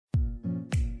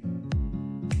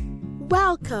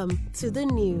Welcome to the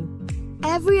new.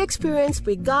 Every experience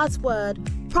with God's Word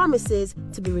promises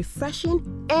to be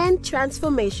refreshing and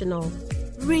transformational.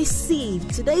 Receive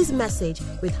today's message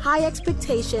with high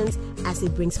expectations as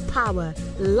it brings power,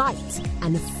 light,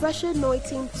 and a fresh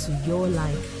anointing to your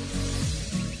life.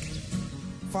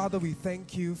 Father, we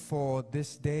thank you for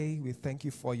this day. We thank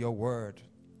you for your word.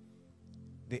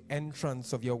 The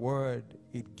entrance of your word,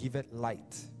 it giveth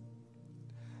light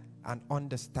and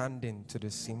understanding to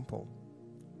the simple.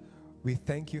 We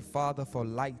thank you, Father, for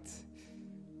light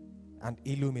and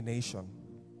illumination.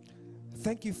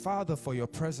 Thank you, Father, for your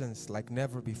presence like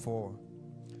never before.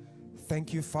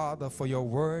 Thank you, Father, for your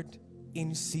word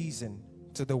in season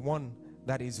to the one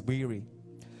that is weary.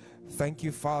 Thank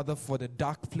you, Father, for the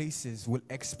dark places will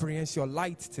experience your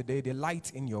light today, the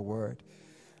light in your word.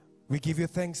 We give you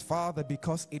thanks, Father,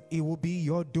 because it will be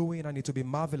your doing and it will be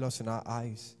marvelous in our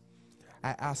eyes.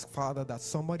 I ask, Father, that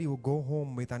somebody will go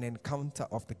home with an encounter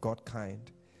of the God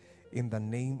kind. In the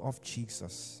name of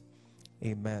Jesus.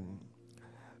 Amen.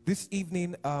 This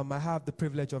evening, I have the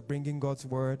privilege of bringing God's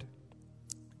word.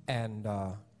 And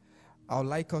I would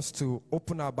like us to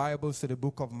open our Bibles to the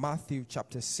book of Matthew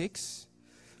chapter 6.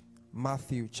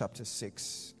 Matthew chapter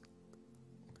 6.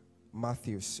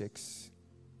 Matthew 6.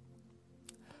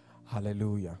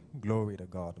 Hallelujah. Glory to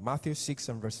God. Matthew 6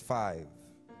 and verse 5.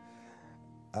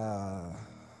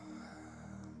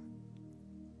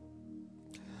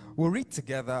 We'll read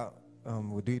together.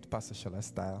 We'll do it Pastor Shola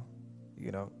style.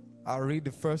 I'll read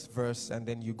the first verse and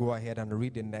then you go ahead and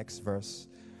read the next verse.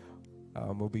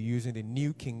 We'll be using the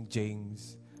New King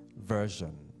James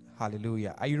Version.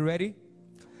 Hallelujah. Are you ready?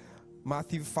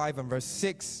 Matthew 5 and verse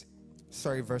 6.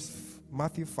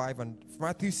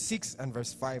 Matthew 6 and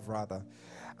verse 5 rather.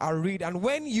 I'll read. And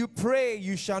when you pray,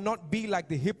 you shall not be like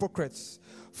the hypocrites,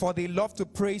 for they love to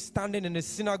pray standing in the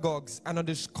synagogues and on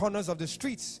the corners of the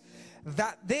streets,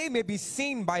 that they may be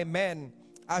seen by men.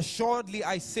 Assuredly,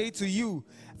 I say to you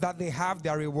that they have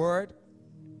their reward.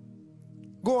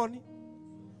 Go on.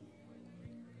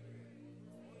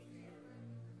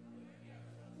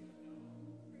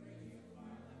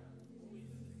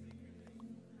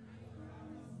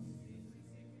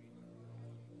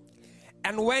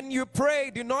 And when you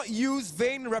pray, do not use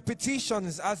vain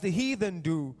repetitions as the heathen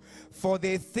do, for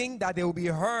they think that they will be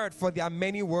heard for their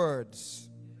many words.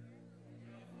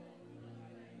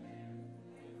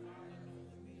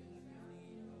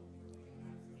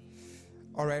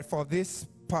 All right, for this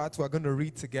part we're going to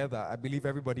read together. I believe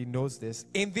everybody knows this.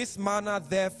 In this manner,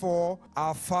 therefore,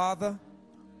 our Father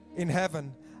in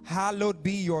heaven, hallowed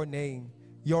be your name.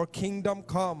 Your kingdom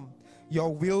come,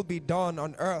 your will be done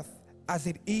on earth as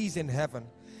it is in heaven.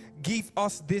 Give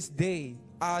us this day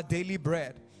our daily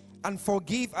bread, and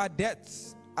forgive our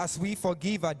debts as we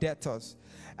forgive our debtors.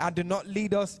 And do not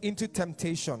lead us into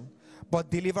temptation, but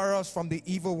deliver us from the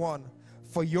evil one.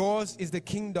 For yours is the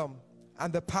kingdom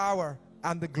and the power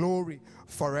and the glory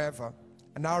forever.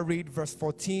 And I'll read verse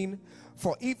 14.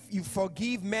 For if you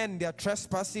forgive men their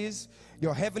trespasses,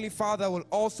 your heavenly Father will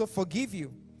also forgive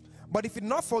you. But if you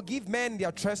not forgive men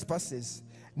their trespasses,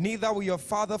 neither will your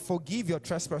Father forgive your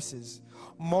trespasses.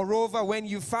 Moreover, when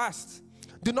you fast,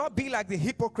 do not be like the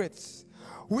hypocrites,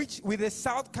 which with a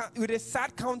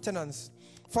sad countenance,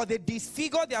 for they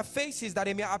disfigure their faces that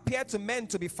they may appear to men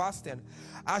to be fasting.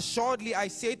 Assuredly, I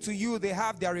say to you, they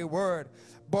have their reward.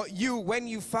 But you, when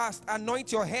you fast,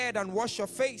 anoint your head and wash your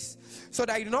face, so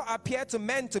that you do not appear to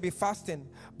men to be fasting,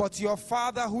 but to your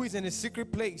Father who is in a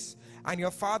secret place, and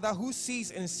your Father who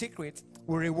sees in secret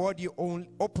will reward you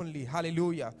openly.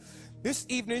 Hallelujah. This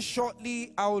evening,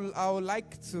 shortly, I would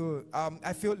like to,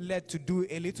 I feel led to do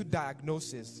a little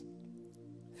diagnosis.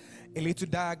 And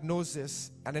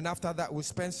then after that, we'll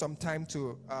spend some time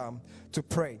to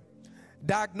pray.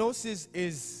 Diagnosis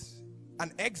is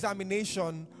an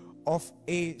examination of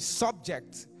a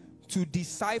subject to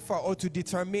decipher or to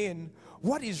determine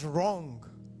what is wrong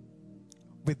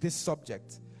with this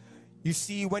subject. You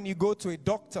see, when you go to a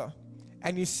doctor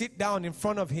and you sit down in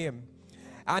front of him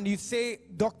and you say,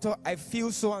 "Doctor, I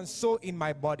feel so and so in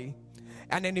my body,"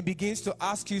 and then he begins to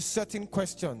ask you certain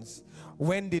questions.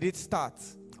 When did it start?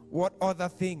 What other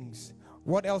things?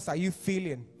 What else are you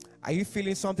feeling? Are you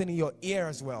feeling something in your ear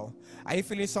as well? Are you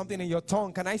feeling something in your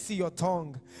tongue? Can I see your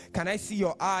tongue? Can I see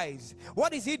your eyes?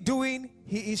 What is he doing?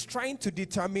 He is trying to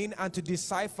determine and to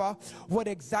decipher what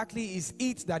exactly is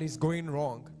it that is going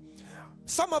wrong.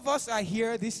 Some of us are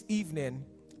here this evening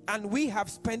and we have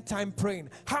spent time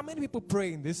praying. How many people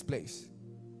pray in this place?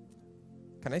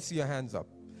 Can I see your hands up?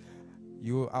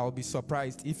 I'll be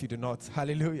surprised if you do not.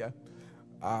 Hallelujah.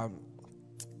 And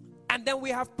then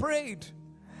we have prayed.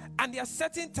 And there are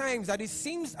certain times that it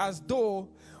seems as though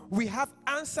we have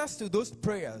answers to those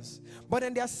prayers. But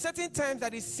then there are certain times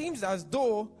that it seems as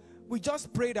though we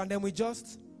just prayed and then we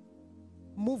just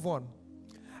move on.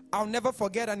 I'll never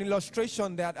forget an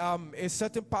illustration that a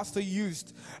certain pastor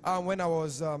used when I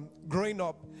was growing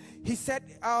up. He said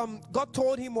God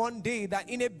told him one day that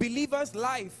in a believer's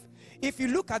life, if you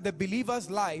look at the believer's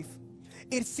life,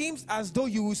 it seems as though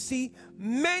you will see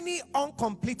many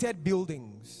uncompleted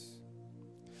buildings.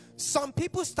 Some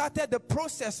people started the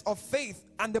process of faith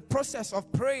and the process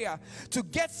of prayer to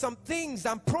get some things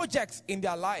and projects in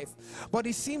their life. But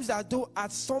it seems as though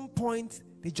at some point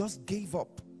they just gave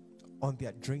up on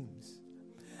their dreams.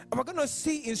 And we're going to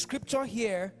see in scripture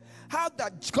here how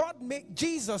that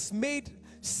Jesus made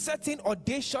certain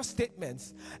audacious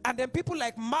statements, and then people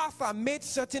like Martha made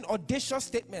certain audacious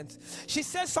statements. She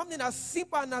said something as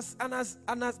simple and as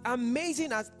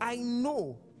amazing as, I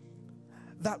know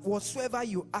that whatsoever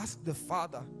you ask the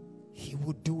Father, He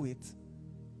will do it.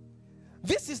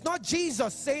 This is not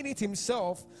Jesus saying it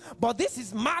himself, but this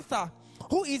is Martha,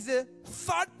 who is the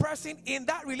third person in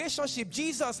that relationship.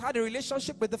 Jesus had a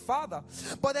relationship with the Father,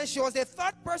 but then she was the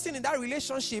third person in that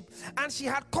relationship, and she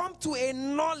had come to a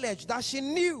knowledge that she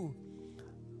knew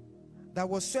that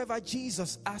whatsoever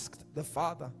Jesus asked the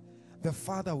Father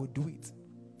would do it.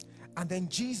 And then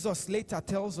Jesus later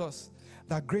tells us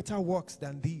that greater works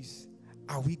than these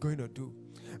are we going to do.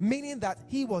 Meaning that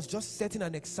he was just setting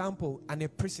an example and a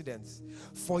precedence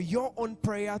for your own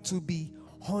prayer to be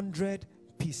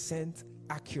 100%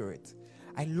 accurate.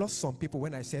 I lost some people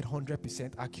when I said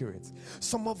 100% accurate.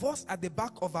 Some of us at the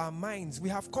back of our minds, we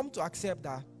have come to accept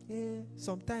that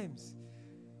sometimes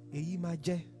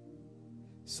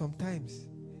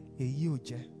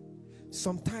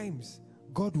sometimes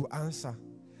God will answer,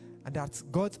 and that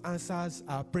God answers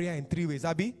our prayer in 3 ways.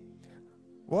 Abi,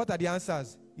 what are the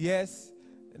answers? Yes,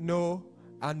 no,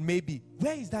 and maybe.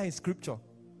 Where is that in scripture?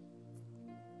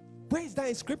 Where is that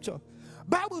in scripture?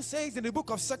 Bible says in the book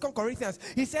of 2 Corinthians,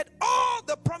 he said all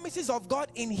the promises of God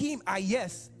in him are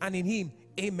yes, and in him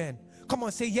amen. Come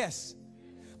on, say yes.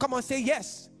 Come on, say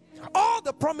yes. All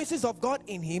the promises of God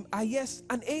in him are yes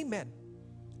and amen.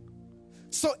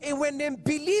 So when the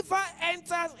believer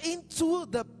enters into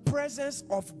the presence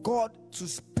of God to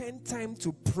spend time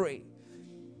to pray,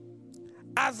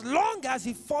 as long as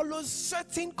he follows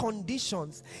certain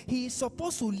conditions, he is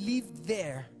supposed to live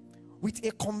there with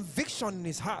a conviction in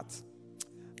his heart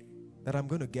that I'm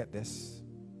going to get this.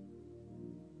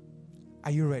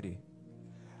 Are you ready?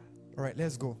 All right,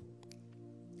 let's go.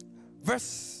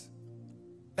 Let's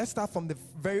start from the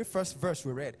very first verse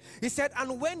we read. He said,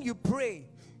 and when you pray,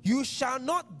 you shall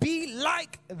not be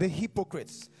like the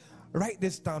hypocrites. Write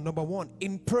this down. Number one,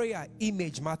 in prayer,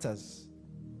 image matters.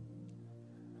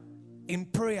 In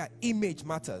prayer, image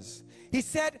matters. He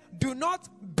said, do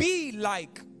not be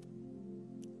like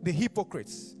the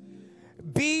hypocrites.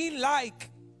 Being like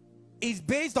is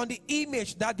based on the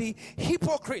image that the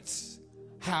hypocrites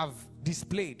have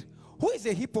displayed. Who is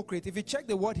a hypocrite? If you check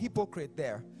the word hypocrite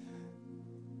there,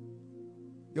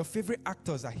 your favorite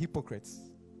actors are hypocrites.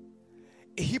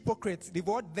 A hypocrite, the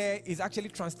word there is actually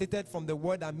translated from the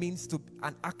word that means to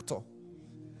an actor.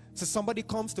 So somebody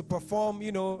comes to perform,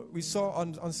 we saw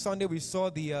on Sunday, we saw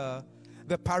the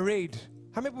parade.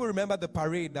 How many people remember the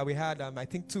parade that we had, I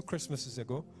think 2 Christmases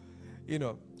ago?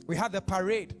 We had the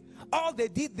parade. All they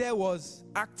did there was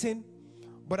acting,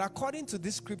 but according to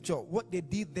this scripture, what they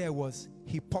did there was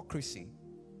hypocrisy.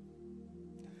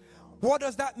 What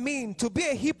does that mean? To be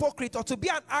a hypocrite or to be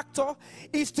an actor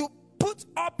is to put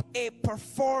up a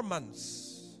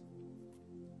performance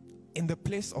in the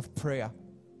place of prayer.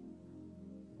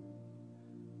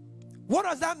 What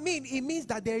does that mean? It means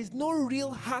that there is no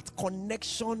real heart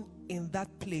connection in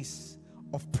that place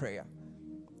of prayer.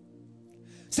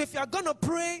 So if you are going to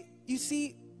pray, you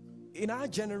see, in our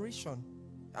generation,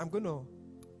 I'm going to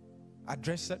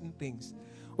address certain things.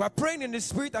 We're praying in the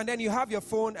spirit, and then you have your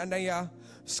phone, and then you're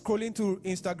scrolling through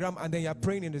Instagram, and then you're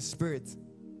praying in the spirit.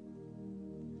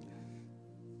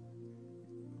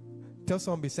 Tell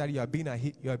someone beside you,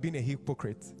 you are being a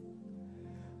hypocrite.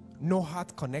 No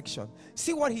heart connection.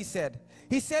 See what he said.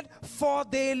 He said, for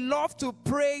they love to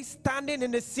pray standing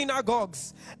in the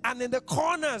synagogues and in the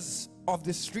corners of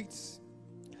the streets.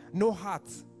 No heart.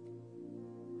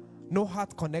 No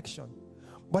heart connection.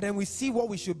 But then we see what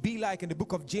we should be like in the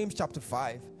book of James chapter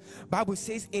 5. Bible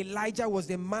says Elijah was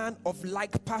a man of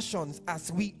like passions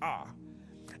as we are.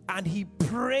 And he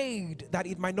prayed that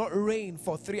it might not rain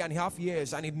for 3.5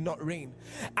 years, and it did not rain.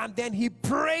 And then he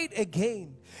prayed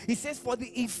again. He says, for the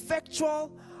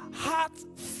effectual,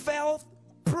 heartfelt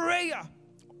prayer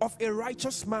of a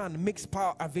righteous man makes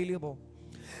power available.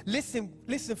 Listen,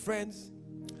 friends.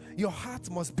 your heart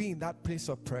must be in that place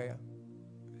of prayer.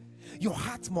 Your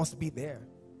heart must be there.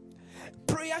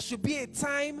 Prayer should be a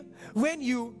time when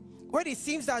it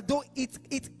seems that though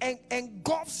it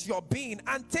engulfs your being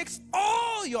and takes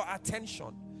all your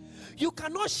attention. You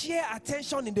cannot share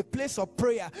attention in the place of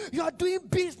prayer. You are doing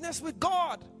business with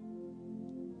God.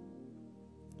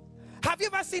 Have you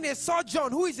ever seen a surgeon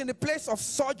who is in the place of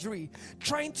surgery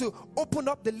trying to open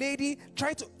up the lady,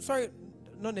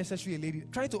 not necessarily a lady,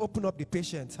 trying to open up the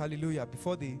patient, hallelujah,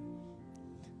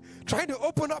 trying to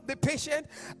open up the patient,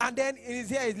 and then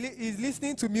he's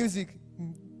listening to music.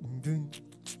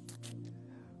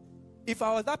 If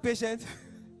I was that patient,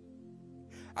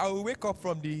 I would wake up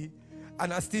from the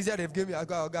anesthesia they've given me. I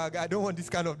don't want this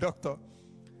kind of doctor.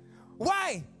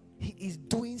 Why? He is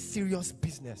doing serious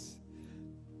business.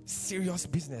 Serious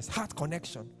business. Heart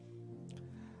connection.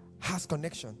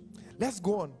 Let's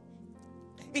go on.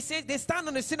 It says they stand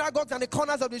on the synagogues and the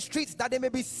corners of the streets that they may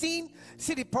be seen.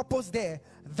 See the purpose there.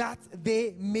 That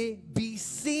they may be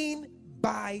seen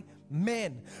by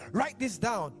men. Write this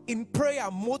down. In prayer,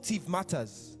 motive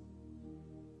matters.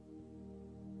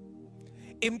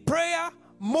 In prayer,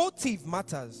 motive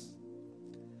matters.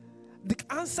 The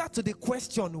answer to the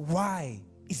question why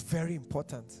is very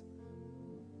important.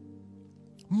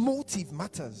 Motive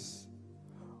matters.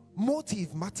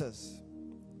 Motive matters.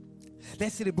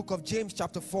 Let's see the book of James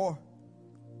chapter 4.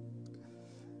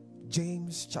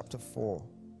 James chapter 4.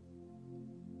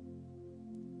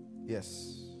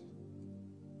 Yes.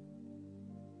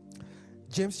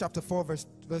 James chapter 4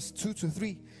 verse 2 to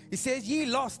 3. It says, ye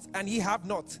lust and ye have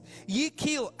not. Ye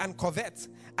kill and covet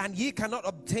and ye cannot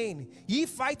obtain. Ye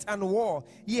fight and war.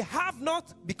 Ye have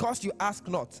not because you ask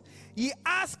not. Ye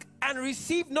ask and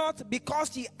receive not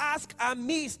because ye ask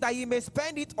amiss, that ye may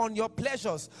spend it on your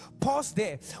pleasures. Pause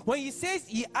there. When he says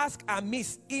ye ask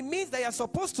amiss, it means that you're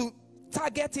supposed to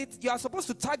target it. You are supposed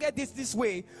to target this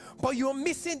way, but you're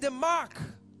missing the mark.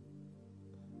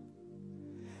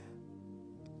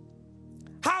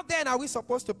 How then are we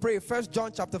supposed to pray? 1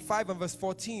 John chapter 5 and verse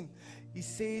 14. He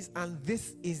says, and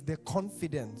this is the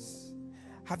confidence.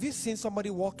 Have you seen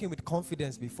somebody walking with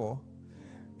confidence before?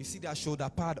 You see their shoulder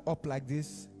pad up like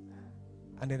this,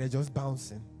 and then they're just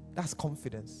bouncing. That's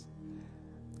confidence.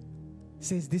 He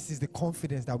says this is the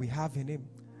confidence that we have in him,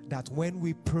 that when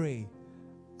we pray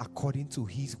according to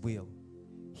his will,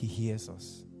 he hears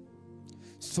us.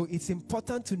 So it's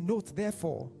important to note,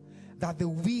 therefore, that the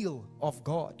will of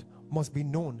God must be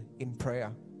known in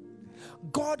prayer.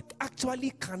 God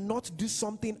actually cannot do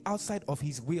something outside of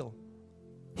his will.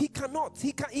 He cannot.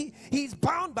 He's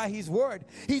bound by his word.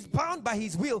 He's bound by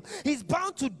his will. He's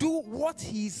bound to do what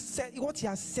he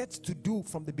has set to do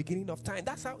from the beginning of time.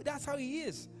 That's how he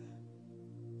is.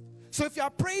 So if you are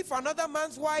praying for another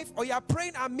man's wife, or you are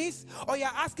praying amiss, or you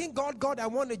are asking God, I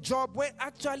want a job, when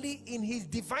actually in his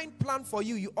divine plan for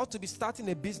you, you ought to be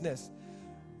starting a business,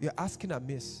 you're asking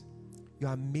amiss. You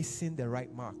are missing the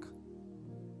right mark.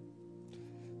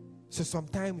 So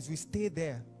sometimes we stay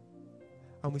there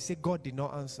and we say God did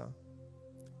not answer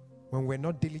when we're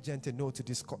not diligent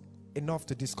enough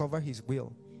to discover his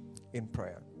will in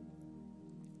prayer.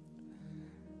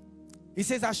 He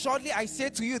says, assuredly I say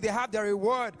to you, they have their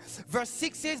reward. Verse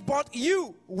 6 says, but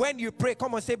you, when you pray,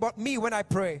 come on, say, but me, when I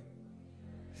pray.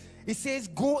 It says,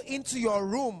 go into your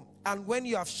room, and when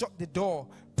you have shut the door,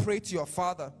 pray to your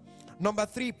Father. Number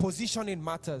 3, positioning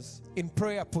matters. In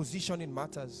prayer, positioning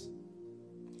matters.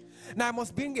 Now, I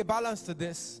must bring a balance to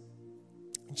this.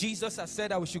 Jesus has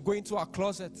said that we should go into our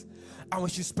closet and we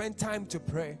should spend time to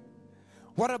pray.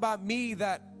 What about me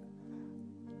that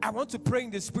I want to pray in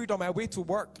the Spirit on my way to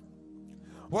work?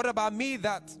 What about me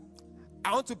that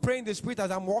I want to pray in the Spirit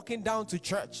as I'm walking down to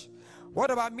church?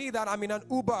 What about me that I'm in an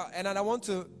Uber and I want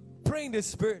to pray in the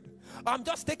Spirit? I'm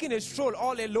just taking a stroll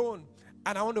all alone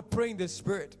and I want to pray in the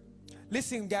Spirit.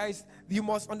 Listen, guys, you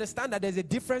must understand that there's a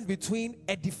difference between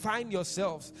edifying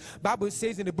yourselves. Bible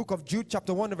says in the book of Jude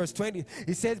chapter 1 verse 20,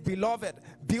 it says, beloved,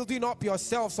 building up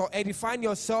yourselves or edifying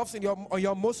yourselves in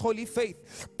your most holy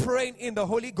faith, praying in the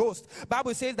Holy Ghost.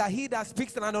 Bible says that he that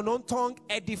speaks in an unknown tongue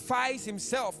edifies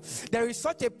himself. There is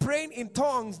such a praying in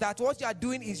tongues that what you are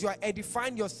doing is you are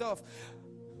edifying yourself.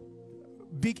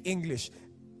 Big English.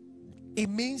 It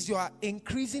means you are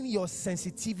increasing your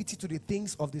sensitivity to the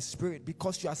things of the Spirit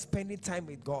because you are spending time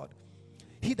with God.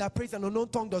 He that prays in an unknown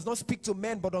tongue does not speak to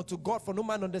men but unto God, for no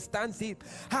man understands it.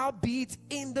 Howbeit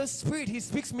in the Spirit he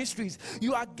speaks mysteries.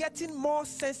 You are getting more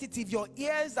sensitive. Your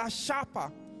ears are sharper.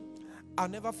 I'll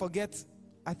never forget,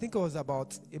 I think it was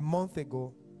about a month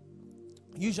ago.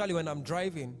 Usually when I'm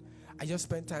driving, I just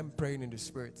spend time praying in the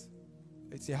Spirit.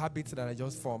 It's a habit that I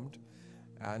just formed,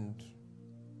 and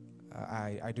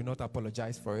I do not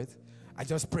apologize for it. I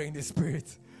just pray in the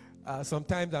Spirit.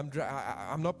 Sometimes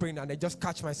I'm not praying and I just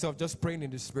catch myself just praying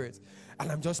in the Spirit.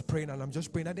 And I'm just praying and I'm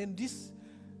just praying. And then this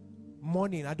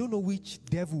morning, I don't know which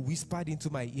devil whispered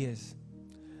into my ears.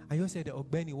 I just said,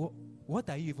 Ogbeni, what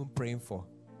are you even praying for?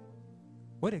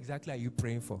 What exactly are you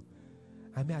praying for?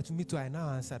 I mean, to me too, I now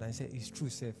answered and I said, it's true,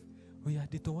 Seth. Oh yeah,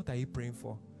 Dayton, what are you praying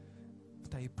for?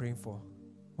 What are you praying for?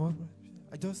 What?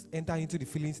 I just entered into the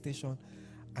filling station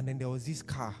and then there was this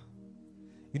car.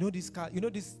 You know this car, you know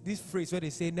this phrase where they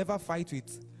say never fight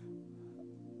with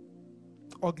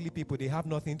ugly people, they have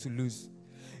nothing to lose.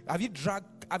 Have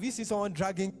you seen someone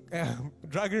dragging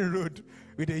road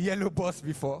with a yellow bus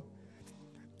before?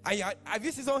 Have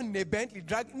you seen someone in a Bentley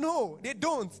drag? No, they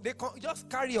don't. They just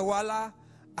carry a wallet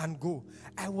and go.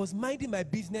 I was minding my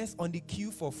business on the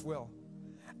queue for fuel.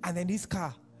 And then this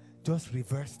car just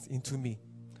reversed into me.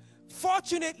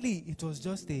 Fortunately, it was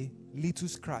just a little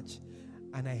scratch.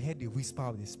 And I heard the whisper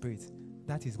of the Spirit.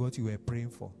 That is what you were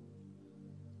praying for.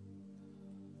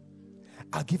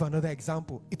 I'll give another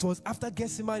example. It was after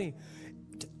Gethsemane.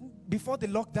 Before the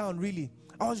lockdown, really.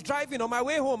 I was driving on my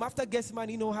way home after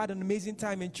Gethsemane, had an amazing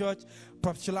time in church.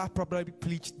 Prophet Shola probably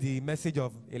preached the message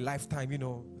of a lifetime,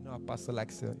 a pastor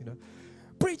likes,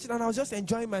 preached, and I was just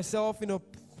enjoying myself,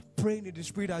 praying in the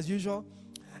Spirit as usual.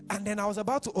 And then I was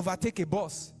about to overtake a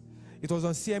bus. It was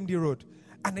on CMD Road.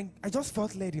 And then I just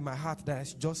felt led in my heart that I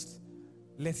should just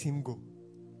let him go.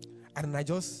 And then I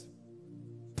just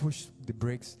pushed the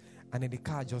brakes, and then the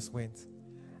car just went.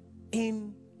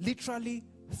 In literally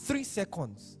 3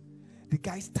 seconds, the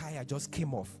guy's tire just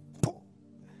came off.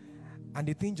 And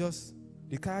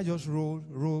the car just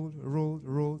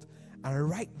rolled. And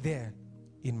right there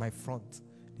in my front,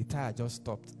 the tire just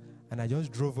stopped. And I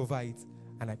just drove over it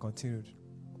and I continued.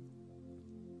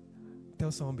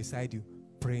 Tell someone beside you,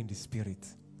 pray in the Spirit.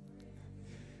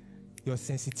 Your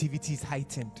sensitivity is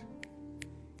heightened.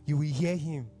 You will hear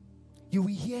him. You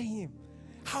will hear him.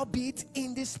 Howbeit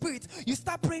in the Spirit. You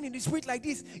start praying in the Spirit like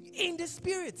this. In the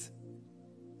Spirit.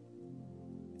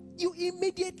 You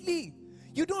immediately.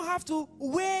 You don't have to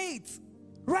wait.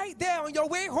 Right there on your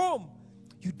way home.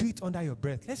 You do it under your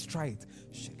breath. Let's try it.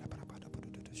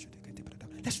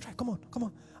 Let's try. Come on. I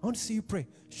want to see you pray.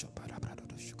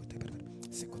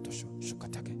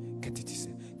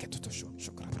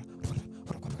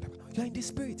 You are in the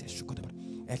Spirit.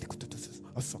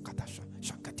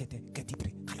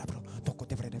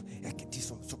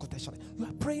 You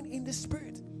are praying in the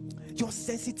Spirit. Your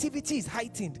sensitivity is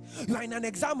heightened. You are in an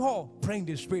exam hall, praying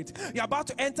in the Spirit. You are about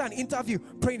to enter an interview,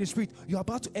 praying in the Spirit. You are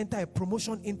about to enter a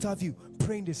promotion interview,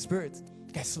 praying in the Spirit.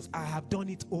 Guess what? I have done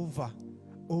it over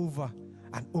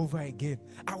and over again.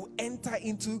 I will enter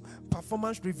into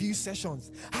performance review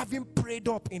sessions, having prayed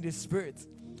up in the Spirit.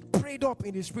 Prayed up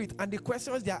in the Spirit, and the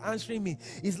questions they are answering me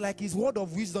is like his word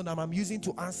of wisdom that I'm using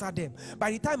to answer them.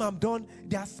 By the time I'm done,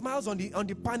 there are smiles on the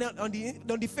panel, on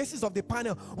the faces of the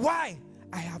panel. Why?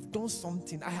 I have done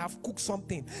something. I have cooked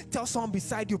something. Tell someone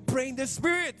beside you, pray in the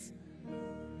Spirit.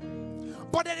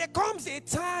 But then there comes a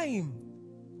time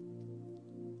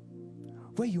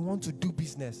where you want to do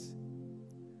business.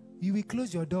 You will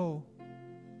close your door.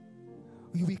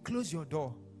 You will close your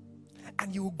door,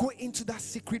 and you will go into that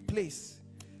secret place.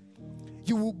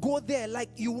 You will go there like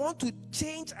you want to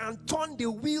change and turn the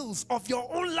wheels of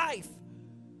your own life.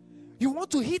 You want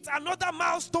to hit another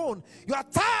milestone. You are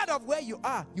tired of where you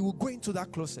are. You will go into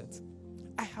that closet.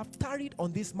 I have tarried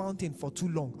on this mountain for too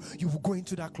long. You will go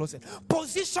into that closet.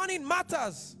 Positioning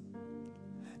matters.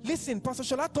 Listen, Pastor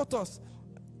Shola taught us.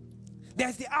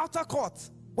 There's the outer court.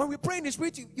 When we pray in the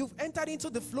Spirit, you've entered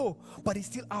into the flow, but it's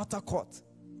still outer court.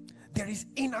 There is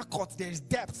inner court. There is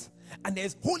depth. And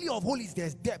there's Holy of Holies.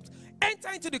 There's depth. Enter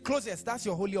into the closet. That's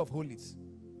your Holy of Holies.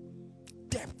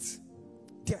 Depth.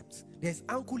 There's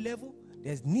ankle level.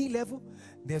 There's knee level.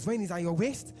 There's when it's at your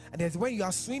waist. And there's when you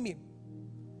are swimming.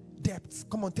 Depth.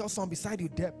 Come on, tell someone beside you,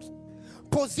 depth.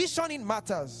 Positioning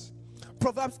matters.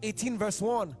 Proverbs 18 verse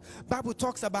 1. Bible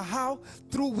talks about how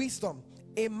through wisdom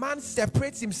a man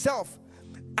separates himself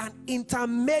and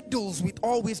intermeddles with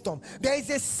all wisdom. There is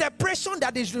a separation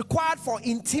that is required for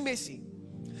intimacy.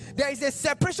 There is a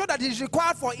separation that is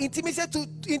required for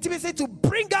intimacy to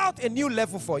bring out a new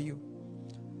level for you.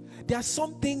 There are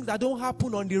some things that don't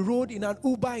happen on the road, in an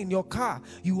Uber, in your car.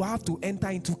 You have to enter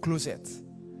into closet.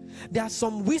 There are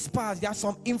some whispers, there are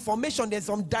some information, there's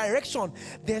some direction,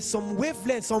 there's some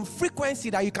wavelength, some frequency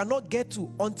that you cannot get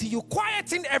to until you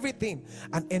quieten everything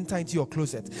and enter into your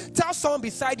closet. Tell someone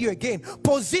beside you again,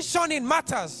 positioning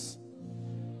matters.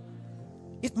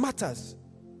 It matters.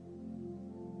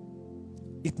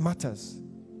 It matters.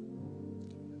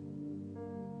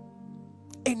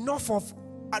 Enough of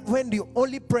when the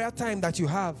only prayer time that you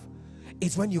have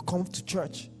is when you come to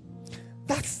church.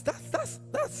 That's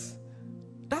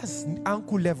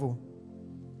ankle level.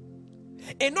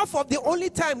 Enough of the only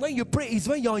time when you pray is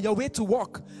when you're on your way to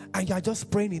work and you're just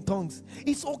praying in tongues.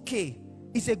 It's okay.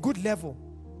 It's a good level.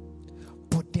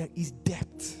 But there is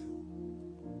depth.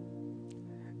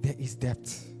 There is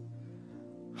depth.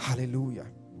 Hallelujah.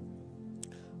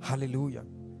 Hallelujah.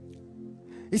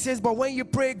 It says, but when you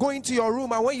pray, go into your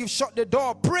room, and when you shut the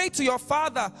door, pray to your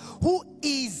Father who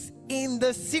is in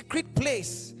the secret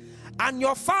place. And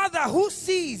your Father who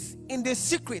sees in the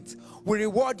secret will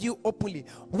reward you openly.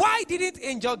 Why didn't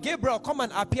Angel Gabriel come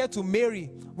and appear to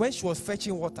Mary when she was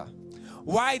fetching water?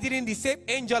 Why didn't the same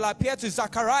angel appear to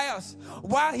Zacharias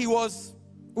while he was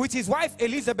with his wife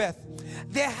Elizabeth?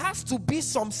 There has to be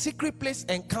some secret place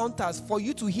encounters for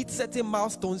you to hit certain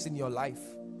milestones in your life.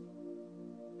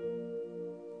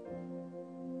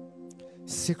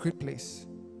 Secret place.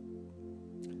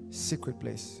 Secret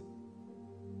place.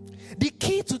 The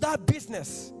key to that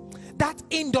business, that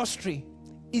industry,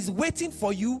 is waiting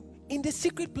for you in the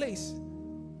secret place.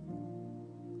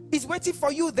 It's waiting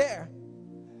for you there.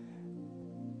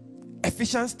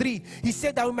 Ephesians 3, he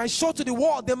said that we might show to the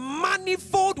world the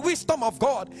manifold wisdom of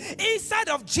God. Inside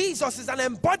of Jesus is an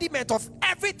embodiment of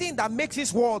everything that makes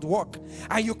this world work.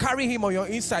 And you carry him on your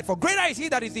inside. For greater is he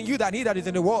that is in you than he that is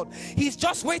in the world. He's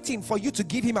just waiting for you to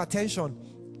give him attention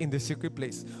in the secret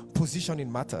place.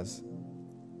 Positioning matters.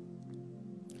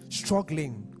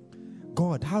 Struggling.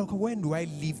 God, when do I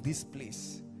leave this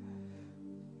place?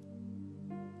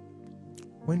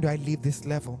 When do I leave this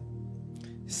level?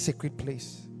 Secret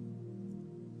place.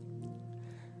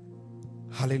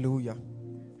 Hallelujah.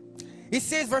 It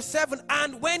says, verse 7,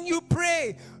 and when you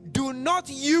pray, do not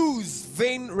use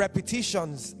vain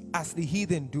repetitions as the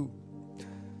heathen do.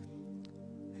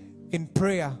 In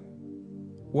prayer,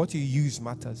 what you use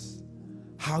matters.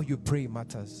 How you pray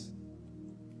matters.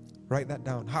 Write that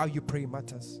down. How you pray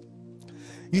matters.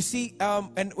 You see,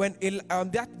 and when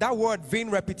that word vain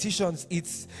repetitions,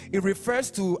 it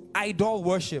refers to idol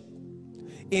worship.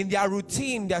 In their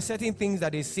routine, there are certain things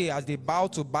that they say as they bow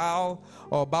to Baal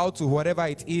or bow to whatever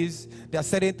it is. There are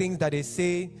certain things that they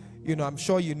say. You know, I'm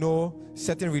sure you know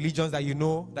certain religions that you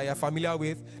know, that you're familiar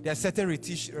with. There are certain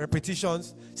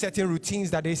repetitions, certain routines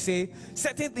that they say.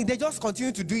 Certain things, they just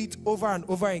continue to do it over and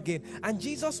over again. And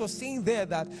Jesus was saying there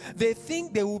that they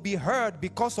think they will be heard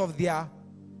because of their...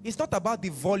 It's not about the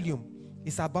volume.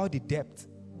 It's about the depth.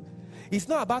 It's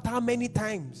not about how many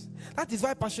times. That is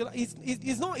why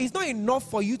it's not enough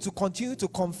for you to continue to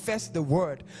confess the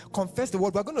word. Confess the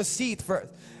word. We're going to see it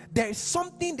first. There's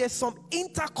some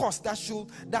intercourse that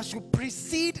should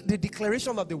precede the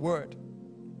declaration of the word.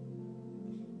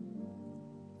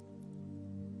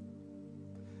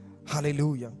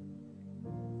 Hallelujah.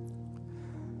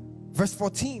 Verse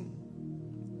 14.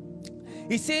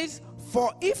 It says,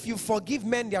 for if you forgive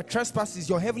men their trespasses,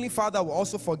 your heavenly Father will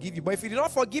also forgive you. But if you do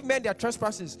not forgive men their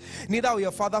trespasses, neither will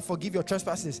your Father forgive your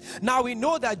trespasses. Now we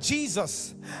know that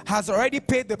Jesus has already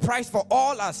paid the price for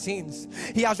all our sins.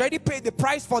 He has already paid the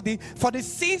price for the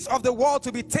sins of the world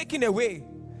to be taken away.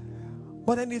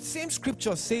 But then the same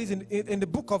scripture says in the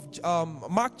book of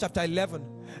Mark chapter 11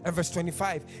 and verse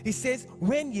 25, it says,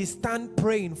 when ye stand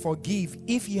praying, forgive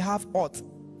if ye have aught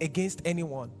against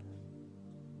anyone.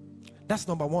 That's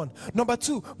number one. Number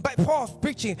two, by Paul's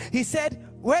preaching, he said,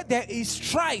 where there is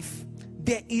strife,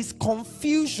 there is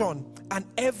confusion and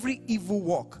every evil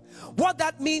work. What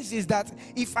that means is that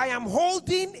if I am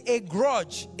holding a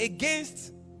grudge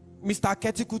against Mr.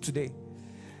 Ketiku today,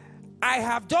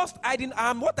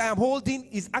 what I am holding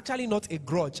is actually not a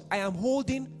grudge. I am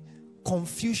holding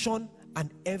confusion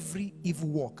and every evil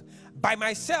work. By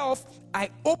myself, I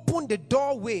open the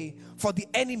doorway for the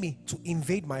enemy to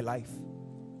invade my life.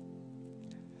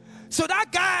 So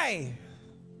that guy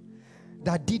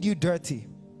that did you dirty,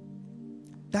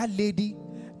 that lady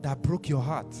that broke your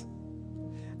heart,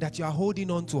 that you are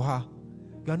holding on to her,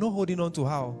 you are not holding on to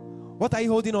her. What are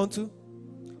you holding on to?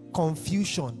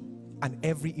 Confusion and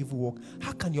every evil work.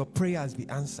 How can your prayers be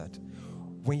answered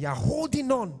when you are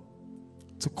holding on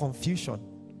to confusion?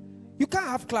 You can't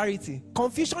have clarity.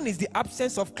 Confusion is the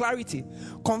absence of clarity.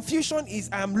 Confusion is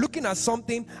I am looking at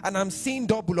something and I'm seeing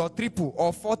double or triple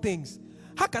or four things.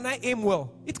 How can I aim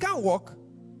well? It can't work.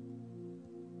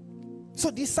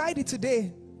 So decide it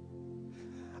today.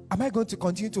 Am I going to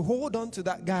continue to hold on to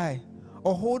that guy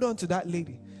or hold on to that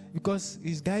lady? Because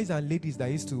it's guys and ladies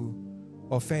that used to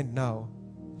offend now.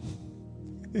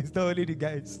 It's not only the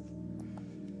guys.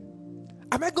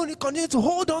 Am I going to continue to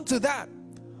hold on to that?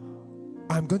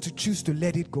 I'm going to choose to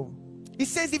let it go. He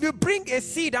says, if you bring a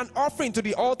seed and offering to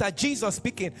the altar, Jesus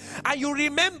speaking, and you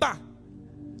remember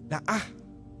that,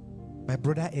 my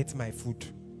brother ate my food,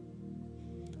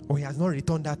 or he has not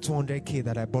returned that 200k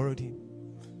that I borrowed him,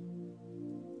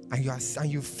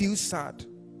 and you feel sad.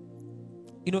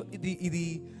 You know,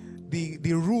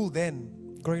 the rule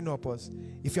then growing up was,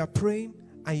 if you are praying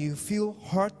and you feel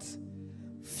hurt,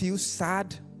 feel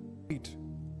sad,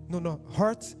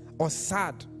 hurt or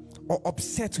sad or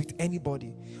upset with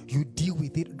anybody, you deal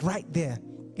with it right there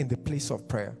in the place of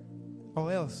prayer.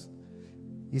 Or else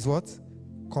is what?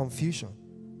 Confusion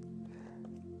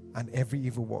and every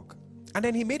evil work. And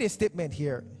then he made a statement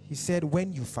here. He said,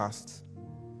 when you fast.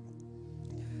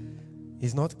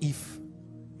 It's not if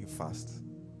you fast.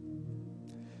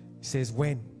 He says,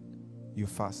 when you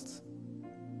fast.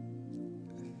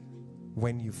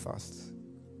 When you fast.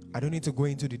 I don't need to go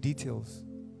into the details,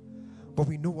 but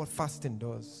we know what fasting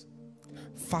does.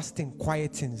 Fasting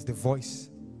quietens the voice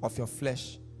of your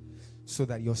flesh so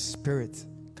that your spirit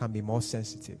can be more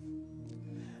sensitive.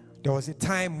 There was a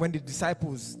time when the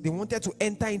disciples, they wanted to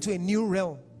enter into a new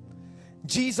realm.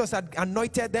 Jesus had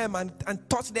anointed them and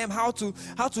taught them how to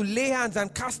lay hands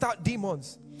and cast out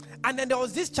demons. And then there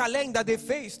was this challenge that they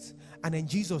faced. And then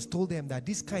Jesus told them that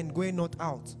this kind going not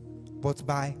out, but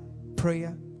by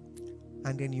prayer.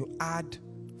 And then you add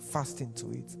fasting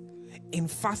to it. In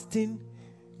fasting,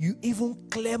 you even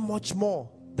clear much more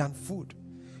than food.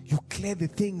 You clear the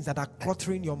things that are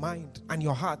cluttering your mind and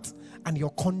your heart and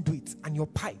your conduit and your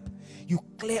pipe. You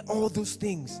clear all those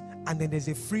things, and then there's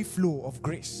a free flow of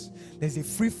grace. There's a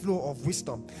free flow of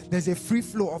wisdom. There's a free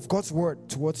flow of God's word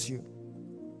towards you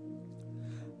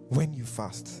when you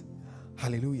fast.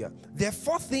 Hallelujah. There are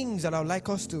 4 things that I would like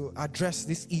us to address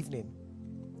this evening.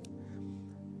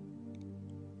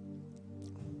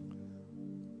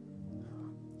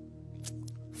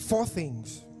 Four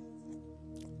things.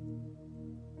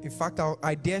 In fact,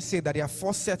 I dare say that there are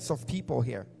 4 sets of people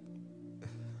here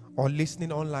or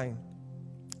listening online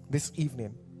this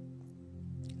evening.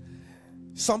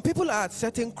 Some people are at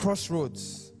certain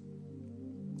crossroads.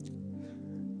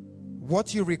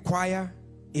 What you require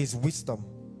is wisdom.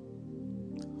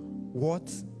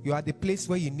 You are at the place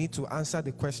where you need to answer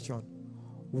the question,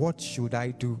 what should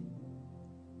I do?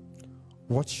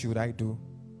 What should I do?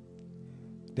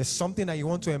 There's something that you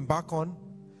want to embark on.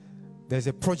 There's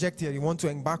a project that you want to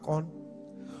embark on.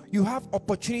 You have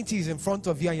opportunities in front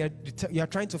of you, and you're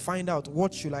trying to find out,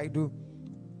 what should I do?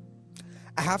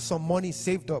 I have some money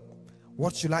saved up.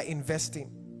 What should I invest in?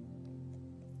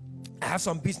 I have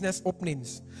some business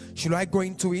openings. Should I go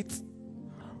into it?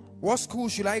 What school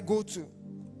should I go to?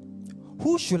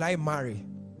 Who should I marry?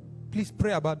 Please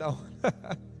pray about that one.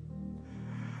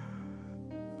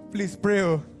 Please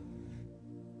pray.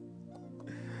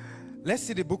 Let's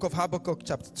see the book of Habakkuk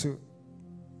chapter 2.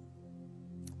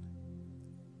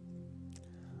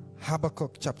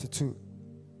 Habakkuk chapter 2.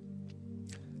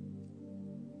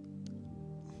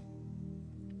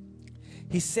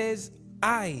 He says,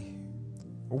 I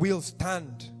will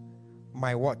stand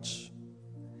my watch.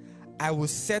 I will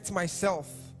set myself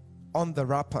on the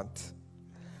rampart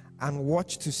and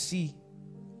watch to see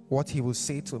what he will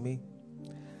say to me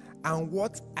and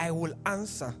what I will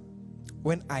answer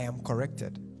when I am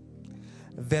corrected.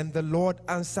 Then the Lord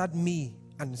answered me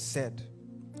and said,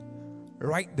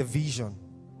 write the vision,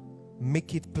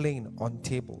 make it plain on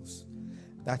tables,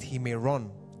 that he may run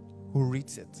who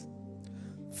reads it.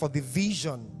 For the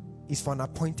vision is for an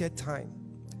appointed time,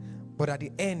 but at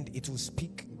the end it will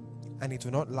speak, and it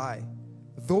will not lie.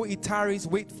 Though it tarries,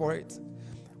 wait for it,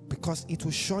 because it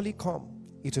will surely come,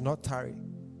 it will not tarry.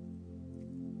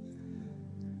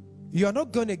 You are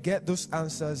not going to get those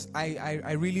answers.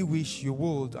 I really wish you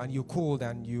would, and you could,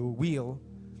 and you will.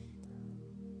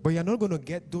 But you're not going to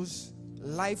get those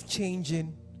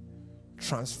life-changing,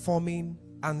 transforming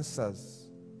answers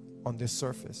on the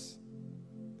surface.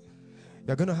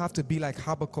 You're going to have to be like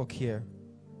Habakkuk here.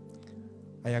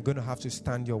 And you're going to have to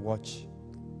stand your watch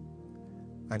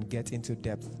and get into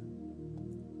depth.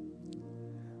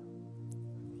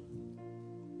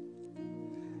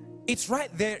 It's right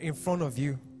there in front of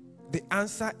you. The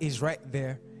answer is right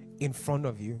there in front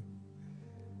of you.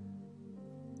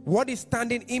 What is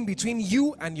standing in between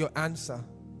you and your answer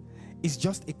is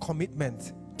just a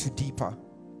commitment to deeper.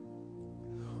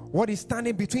 What is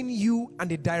standing between you and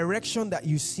the direction that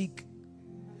you seek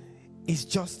is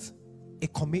just a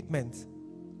commitment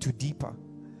to deeper.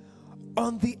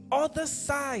 On the other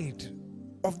side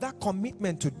of that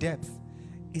commitment to depth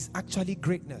is actually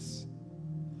greatness.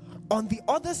 On the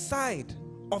other side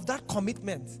of that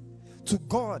commitment to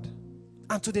God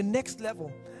and to the next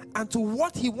level and to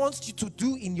what he wants you to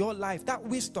do in your life, that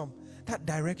wisdom, that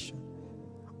direction,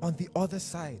 on the other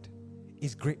side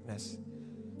is greatness.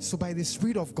 So by the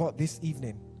Spirit of God this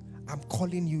evening, I'm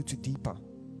calling you to deeper.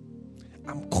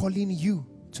 I'm calling you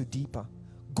to deeper.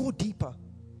 Go deeper.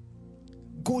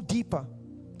 Go deeper.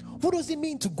 What does it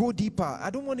mean to go deeper? I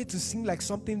don't want it to seem like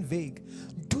something vague.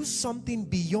 Do something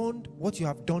beyond what you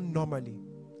have done normally.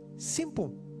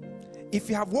 Simple. If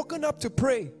you have woken up to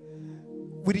pray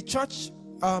with the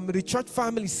church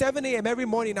family 7 a.m. every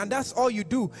morning, and that's all you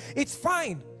do, it's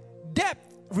fine.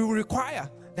 Depth will require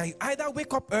that you either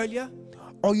wake up earlier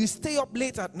or you stay up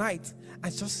late at night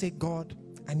and just say, God,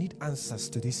 I need answers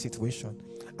to this situation,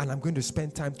 and I'm going to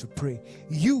spend time to pray.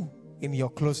 You in your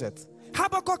closet.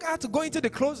 Habakkuk had to go into the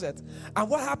closet, and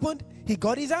what happened? He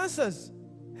got his answers.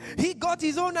 He got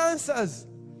his own answers.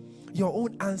 Your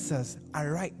own answers are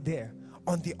right there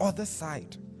on the other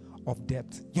side of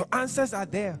depth. Your answers are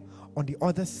there on the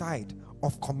other side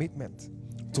of commitment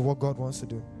to what God wants to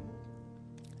do.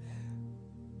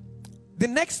 The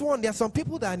next one, there are some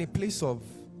people that are in a place of,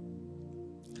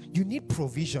 you need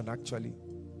provision actually.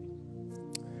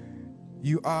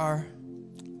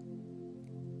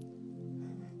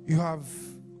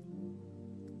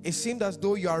 It seemed as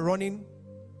though you are running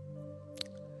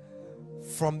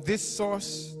from this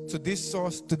source to this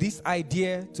source, to this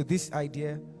idea,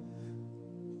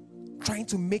 trying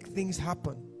to make things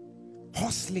happen,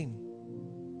 hustling,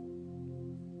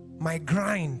 my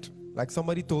grind, like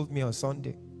somebody told me on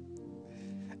Sunday,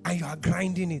 and you are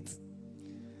grinding it,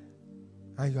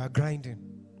 and you are grinding,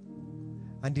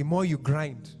 and the more you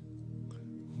grind,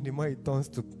 the more it turns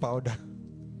to powder,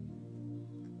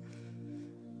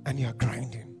 and you are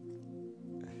grinding,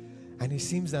 and it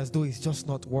seems as though it's just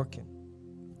not working.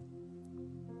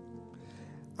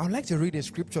 I would like to read a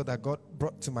scripture that God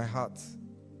brought to my heart.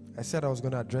 I said I was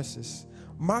going to address this.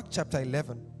 Mark chapter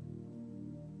 11.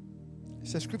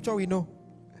 It's a scripture we know.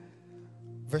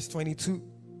 Verse 22.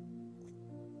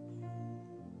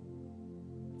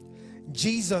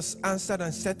 Jesus answered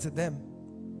and said to them,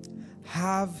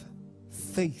 have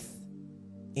faith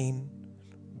in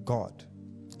God.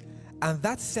 And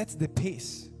that sets the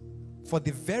pace for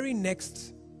the very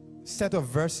next set of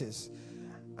verses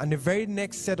and the very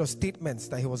next set of statements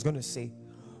that he was going to say.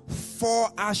 For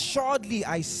assuredly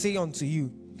I say unto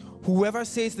you, whoever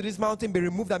says to this mountain, be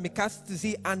removed and be cast to the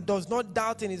sea, and does not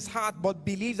doubt in his heart, but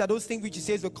believes that those things which he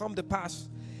says will come to pass,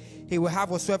 he will have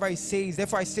whatsoever he says.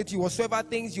 Therefore I say to you, whatsoever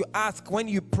things you ask when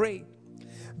you pray,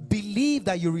 believe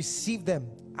that you receive them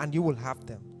and you will have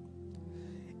them.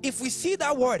 If we see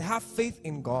that word, have faith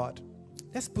in God,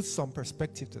 let's put some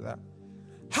perspective to that.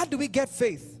 How do we get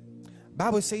faith?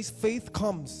 Bible says faith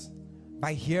comes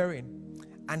by hearing,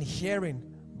 and hearing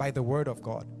by the word of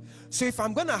God. So if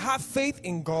I'm going to have faith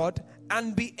in God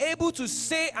and be able to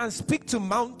say and speak to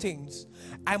mountains,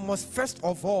 I must first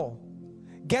of all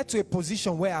get to a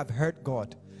position where I've heard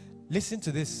God. Listen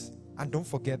to this and don't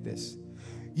forget this.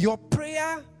 Your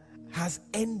prayer has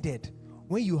ended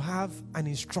when you have an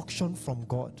instruction from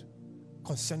God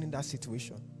concerning that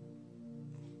situation.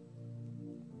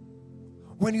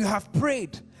 When you have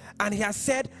prayed and he has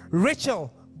said,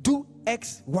 Rachel, do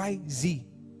X, Y, Z.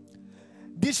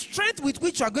 The strength with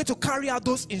which you are going to carry out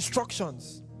those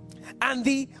instructions and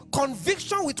the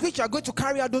conviction with which you are going to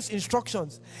carry out those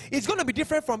instructions is going to be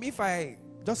different from if I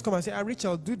just come and say,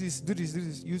 Rachel, do this.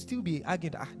 You'll still be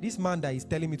arguing, this man that is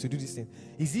telling me to do this thing,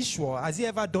 is he sure? Has he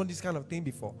ever done this kind of thing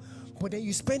before? But then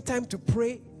you spend time to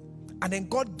pray, and then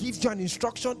God gives you an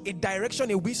instruction, a direction,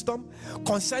 a wisdom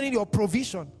concerning your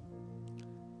provision.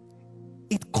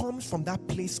 It comes from that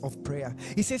place of prayer.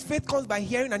 He says faith comes by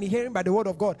hearing, and hearing by the word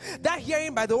of God. That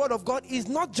hearing by the word of God is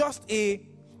not just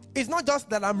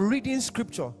that I'm reading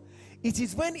scripture. It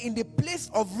is when in the place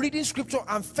of reading scripture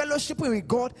and fellowshipping with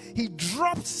God, he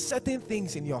drops certain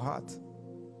things in your heart.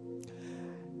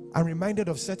 I'm reminded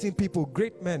of certain people,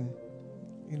 great men,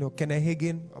 Kenneth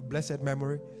Hagin of blessed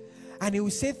memory, and he will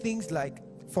say things like,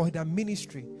 for their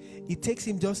ministry, it takes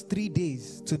him just 3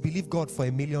 days to believe God for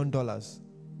 $1 million.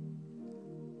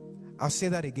 I'll say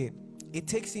that again. It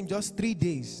takes him just 3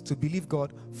 days to believe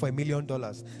God for $1 million.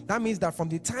 That means that from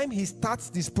the time he starts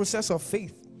this process of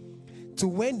faith to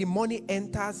when the money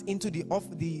enters into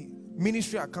the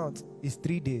ministry account is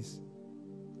 3 days.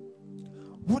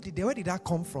 Where did that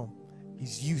come from?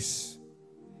 His use.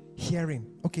 Hearing.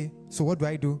 Okay, so what do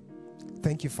I do?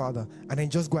 Thank you, Father. And then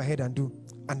just go ahead and do.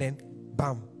 And then,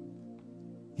 bam,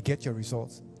 you get your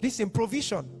results. Listen,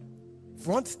 provision. If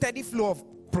you want steady flow of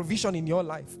provision in your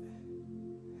life,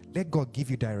 let God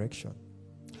give you direction.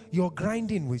 Your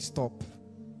grinding will stop.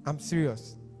 I'm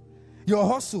serious. Your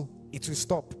hustle, it will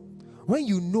stop. When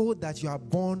you know that you are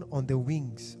born on the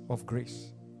wings of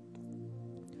grace.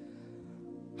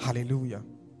 Hallelujah.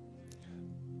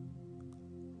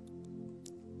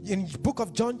 In the book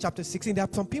of John chapter 16, there are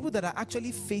some people that are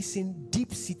actually facing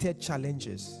deep-seated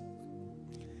challenges.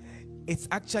 It's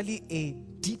actually a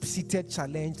deep-seated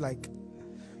challenge. Like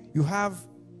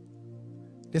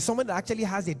there's someone that actually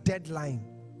has a deadline.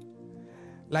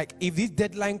 Like if this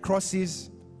deadline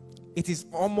crosses, it is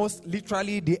almost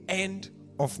literally the end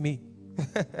of me.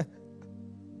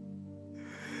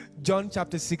 John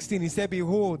chapter 16, he said,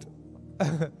 behold,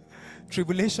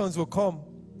 tribulations will come,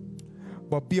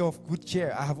 but be of good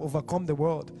cheer. I have overcome the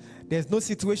world. There's no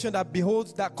situation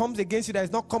that comes against you that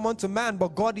is not common to man,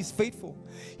 but God is faithful.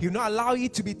 He will not allow you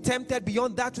to be tempted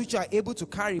beyond that which you are able to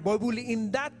carry, but will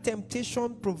in that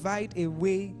temptation provide a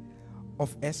way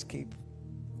of escape.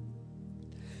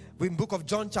 In the book of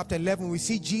John chapter 11, we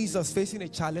see Jesus facing a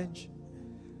challenge.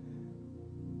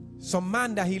 Some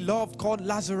man that he loved called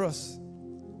Lazarus,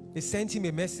 they sent him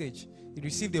a message. He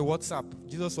received a WhatsApp.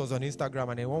 Jesus was on Instagram,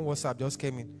 and then one WhatsApp just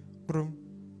came in. Boom.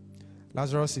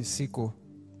 Lazarus is sick. You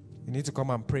need to come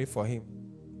and pray for him.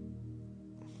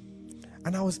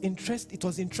 And I was interested. It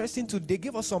was interesting too. They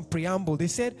gave us some preamble. They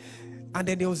said, and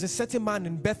then there was a certain man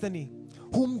in Bethany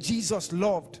whom Jesus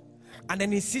loved. And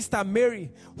then his sister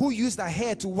Mary, who used her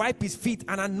hair to wipe his feet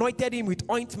and anointed him with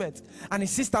ointment. And his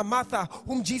sister Martha,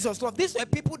 whom Jesus loved. These were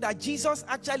people that Jesus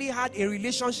actually had a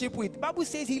relationship with. The Bible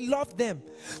says he loved them.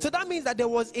 So that means that there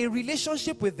was a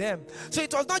relationship with them. So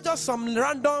it was not just some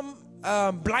random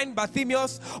blind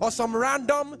Bartimaeus or some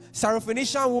random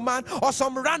Syrophoenician woman or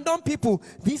some random people.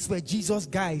 These were Jesus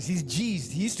guys. He's G's.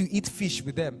 He used to eat fish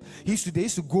with them. They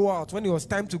used to go out when it was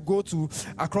time to go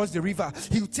across the river.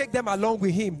 He would take them along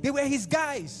with him. They were his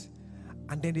guys.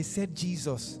 And then they said,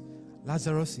 Jesus,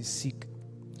 Lazarus is sick.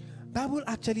 Bible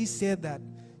actually said that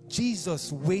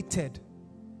Jesus waited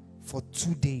for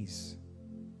 2 days.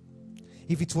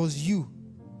 If it was you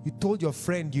told your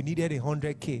friend you needed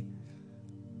 100K,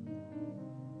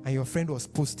 and your friend was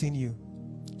posting you,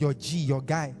 your G, your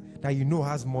guy that you know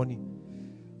has money.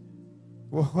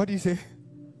 What do you say?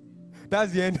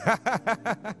 That's the end.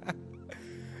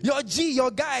 Your G,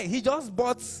 your guy, he just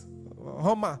bought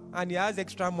Hummer and he has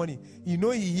extra money. He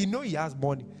know he has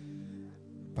money.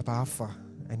 Papa Alpha,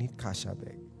 I need cash, I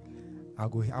beg.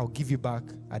 I'll give you back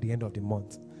at the end of the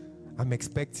month. I'm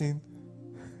expecting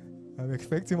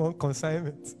on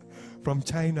consignment from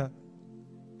China.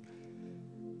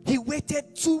 He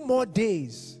waited 2 more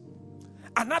days.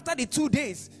 And after the 2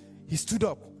 days, he stood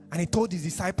up and he told his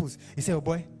disciples, he said, oh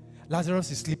boy, Lazarus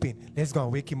is sleeping. Let's go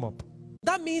and wake him up.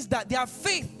 That means that their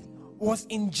faith was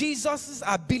in Jesus'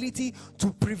 ability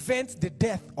to prevent the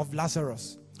death of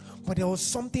Lazarus. But there was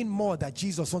something more that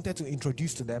Jesus wanted to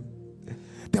introduce to them.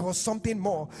 There was something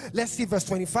more. Let's see verse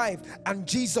 25. And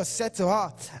Jesus said to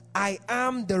her, I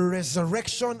am the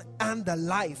resurrection and the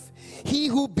life. He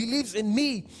who believes in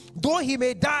me, though he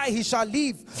may die, he shall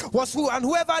live. And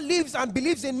whoever lives and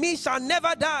believes in me shall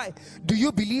never die. Do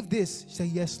you believe this? She said,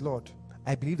 yes, Lord.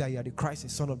 I believe that you are the Christ, the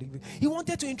Son of the living. He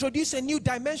wanted to introduce a new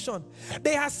dimension.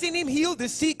 They have seen him heal the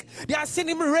sick. They have seen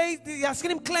him they have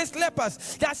seen him cleanse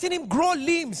lepers. They have seen him grow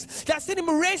limbs. They have seen him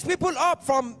raise people up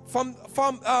from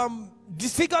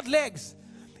disfigured legs.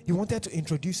 He wanted to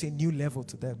introduce a new level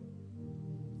to them.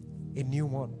 A new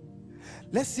one.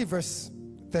 Let's see verse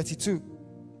 32.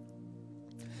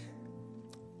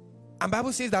 And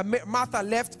Bible says that Martha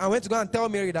left and went to go and tell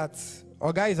Mary that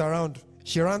our guy is around.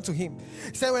 She ran to him.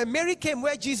 So when Mary came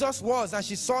where Jesus was and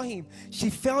she saw him, she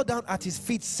fell down at his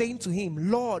feet, saying to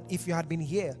him, Lord, if you had been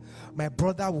here, my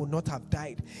brother would not have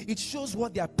died. It shows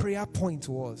what their prayer point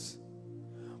was.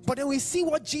 But then we see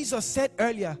what Jesus said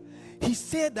earlier. He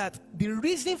said that the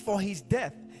reason for his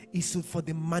death is for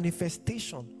the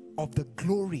manifestation of the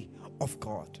glory of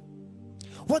God.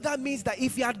 What that means that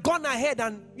if he had gone ahead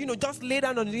and just laid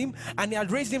down on him and he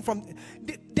had raised him from,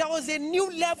 there was a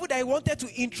new level that he wanted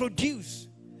to introduce.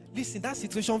 Listen, that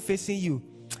situation facing you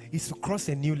is to cross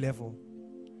a new level.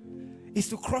 It's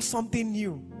to cross something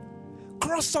new.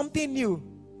 Cross something new.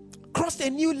 Cross a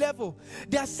new level.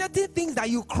 There are certain things that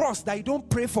you cross that you don't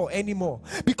pray for anymore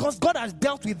because God has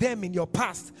dealt with them in your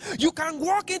past. You can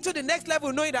walk into the next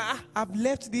level knowing that I've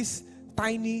left this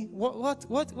tiny what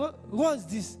is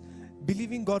this?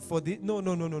 Believing God for this. No.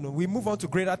 We move on to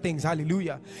greater things.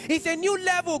 Hallelujah. It's a new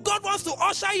level. God wants to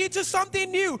usher you to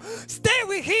something new. Stay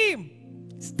with him.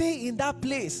 Stay in that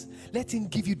place. Let him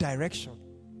give you direction.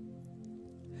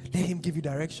 Let him give you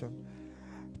direction.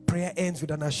 Prayer ends with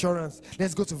an assurance.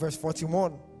 Let's go to verse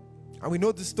 41. And we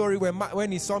know the story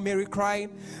when he saw Mary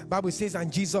crying. Bible says,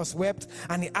 and Jesus wept,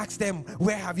 and he asked them,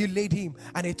 where have you laid him?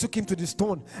 And they took him to the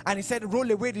stone. And he said,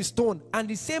 roll away the stone. And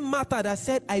the same Martha that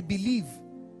said, I believe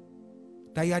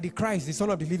that you are the Christ, the Son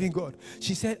of the living God.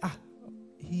 She said,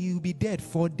 he will be dead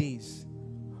 4 days.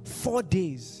 4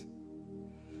 days.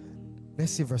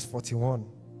 Let's see verse 41.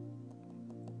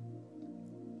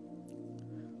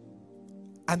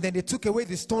 And then they took away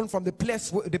the stone from the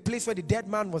place where the dead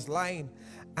man was lying.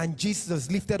 And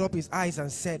Jesus lifted up his eyes and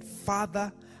said,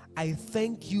 Father, I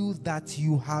thank you that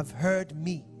you have heard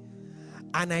me.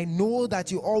 And I know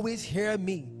that you always hear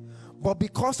me. But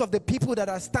because of the people that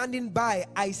are standing by,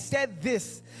 I said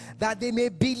this, that they may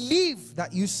believe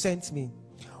that you sent me.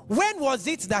 When was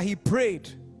it that he prayed?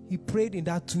 He prayed in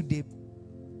that 2-day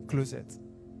closet.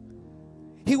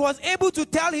 He was able to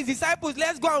tell his disciples,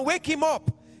 let's go and wake him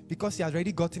up. Because he has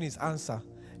already gotten his answer.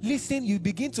 Listen, you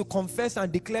begin to confess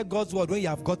and declare God's word when you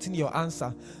have gotten your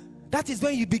answer. That is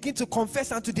when you begin to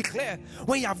confess and to declare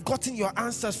when you have gotten your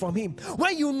answers from him.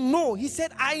 When you know, he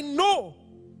said, I know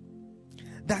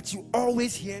that you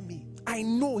always hear me. I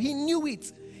know. He knew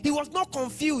it. He was not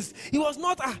confused. He was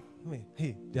not,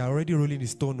 hey, they are already rolling the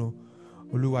stone. Oh,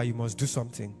 Oluwa, you must do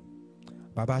something.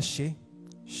 Baba, she,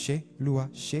 Oluwa,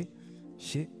 she,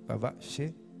 Baba,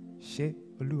 she,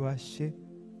 Oluwa, she.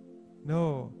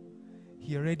 No,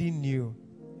 he already knew.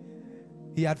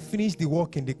 He had finished the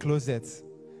work in the closet.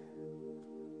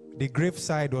 The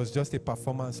graveside was just a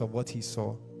performance of what he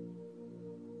saw.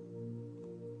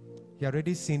 He had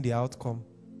already seen the outcome.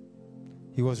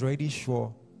 He was already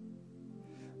sure.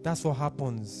 That's what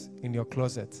happens in your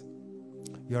closet.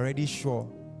 You're already sure.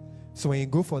 So when you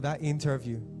go for that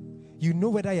interview, you know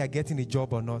whether you're getting a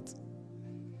job or not.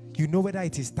 You know whether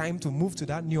it is time to move to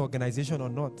that new organization or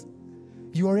not.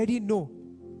 You already know.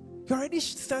 You're already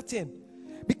certain.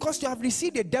 Because you have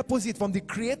received a deposit from the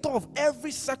creator of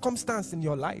every circumstance in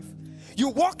your life. You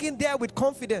walk in there with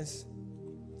confidence.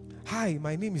 Hi,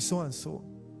 my name is so and so.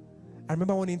 I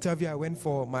remember one interview I went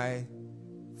for, my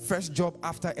first job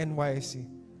after NYSC.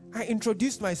 I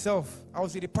introduced myself. I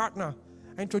was with a partner.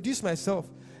 I introduced myself.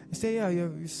 I said, yeah,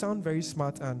 you sound very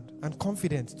smart and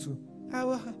confident too. I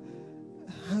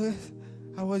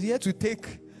was here to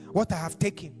take what I have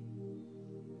taken.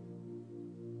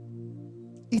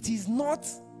 It is not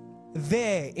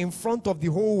there in front of the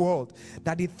whole world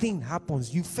that the thing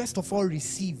happens. You first of all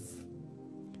receive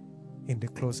in the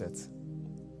closet.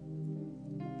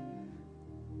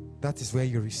 That is where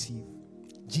you receive.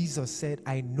 Jesus said,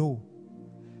 I know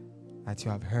that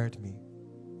you have heard me.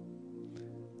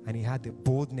 And he had the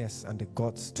boldness and the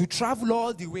guts to travel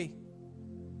all the way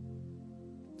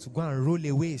to go and roll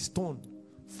away a stone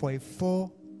for a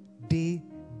 4-day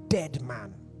dead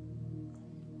man.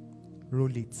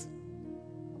 Roll it.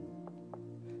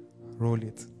 Roll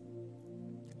it.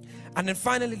 And then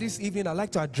finally this evening, I'd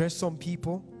like to address some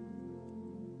people.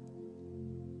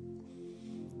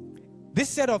 This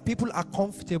set of people are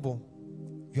comfortable.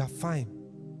 You are fine.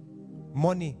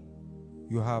 Money,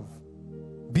 you have.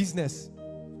 Business,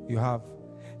 you have.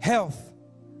 Health,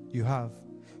 you have.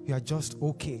 You are just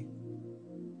okay.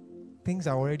 Things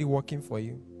are already working for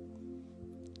you.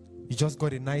 You just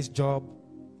got a nice job.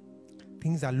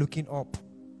 Things are looking up.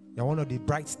 You're one of the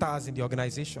bright stars in the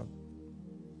organization.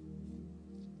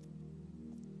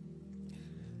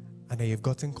 And then you've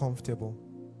gotten comfortable.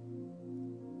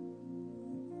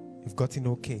 You've gotten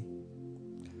okay.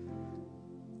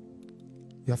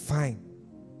 You're fine.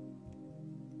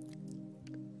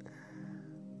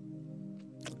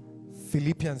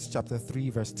 Philippians chapter 3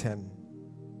 verse 10.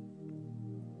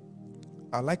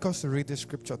 I'd like us to read this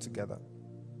scripture together.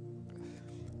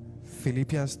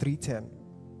 Philippians 3:10.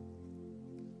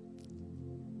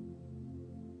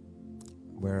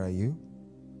 Where are you?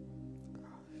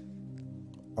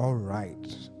 All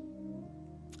right.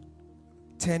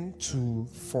 10 to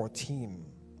 14.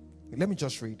 Let me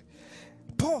just read.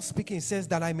 Paul speaking says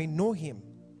that I may know him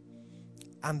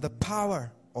and the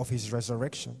power of his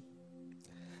resurrection,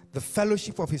 the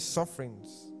fellowship of his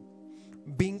sufferings,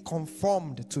 being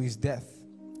conformed to his death,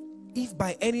 if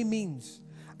by any means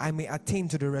I may attain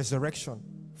to the resurrection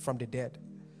from the dead.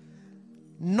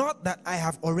 Not that I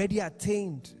have already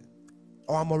attained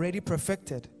or am already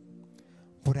perfected,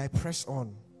 but I press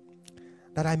on,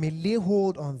 that I may lay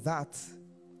hold on that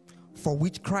for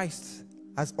which Christ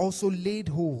has also laid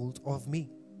hold of me.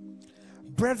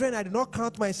 Brethren, I do not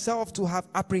count myself to have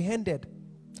apprehended,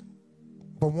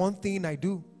 but one thing I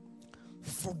do,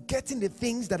 forgetting the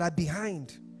things that are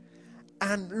behind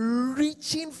and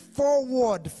reaching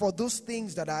forward for those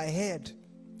things that are ahead,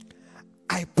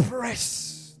 I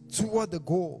press toward the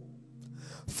goal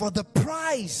for the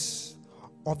prize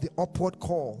of the upward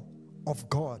call of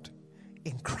God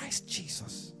in Christ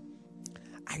Jesus.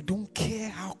 I don't care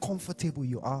how comfortable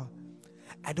you are.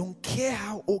 I don't care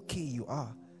how okay you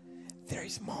are. There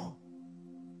is more.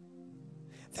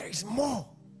 There is more.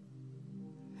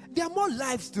 There are more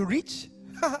lives to reach.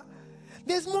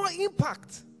 There's more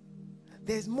impact.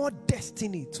 There's more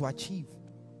destiny to achieve.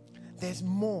 There's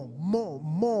more.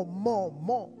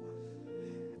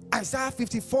 Isaiah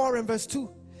 54 and verse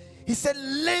 2. He said,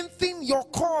 lengthen your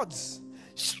cords,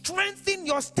 strengthen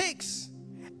your stakes,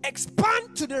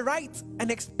 expand to the right and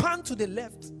expand to the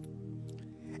left.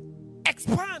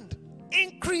 Expand,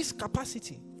 increase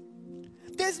capacity.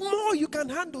 There's more you can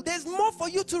handle. There's more for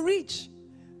you to reach.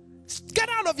 Get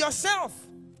out of yourself.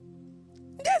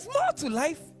 There's more to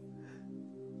life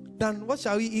than what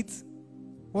shall we eat?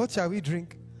 What shall we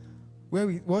drink?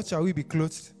 What shall we be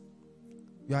clothed?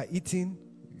 You are eating,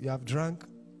 you have drunk,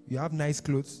 you have nice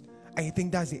clothes, and you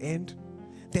think that's the end?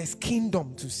 There's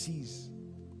kingdom to seize.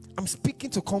 I'm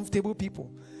speaking to comfortable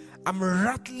people. I'm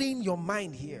rattling your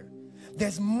mind here.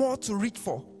 There's more to reach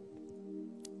for.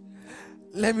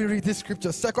 Let me read this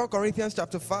scripture. 2 Corinthians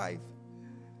chapter 5.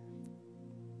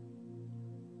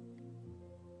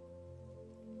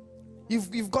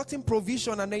 You've gotten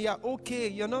provision and then you're okay.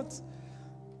 You're not.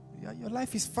 Your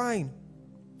life is fine.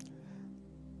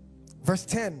 Verse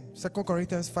 10. 2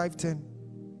 Corinthians 5:10.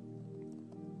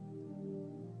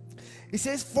 It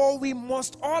says, for we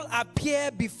must all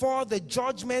appear before the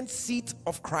judgment seat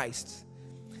of Christ,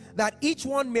 that each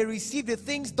one may receive the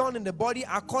things done in the body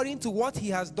according to what he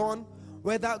has done,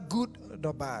 whether good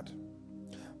or bad.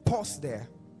 Pause there.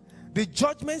 The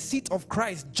judgment seat of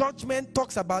Christ. Judgment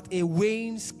talks about a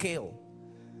weighing scale.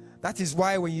 That is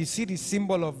why when you see the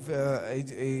symbol of the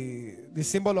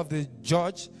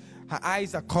judge, her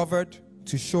eyes are covered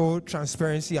to show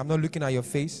transparency. I'm not looking at your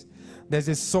face. There's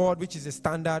a sword, which is a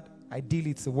standard.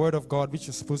 Ideally, it's the word of God, which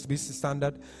is supposed to be the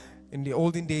standard. In the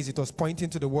olden days, it was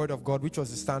pointing to the word of God, which was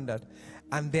the standard.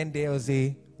 And then there was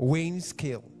a weighing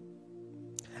scale.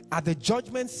 At the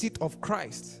judgment seat of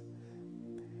Christ,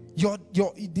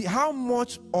 how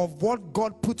much of what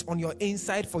God put on your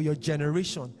inside for your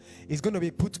generation is going to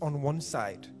be put on one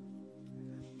side,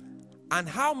 and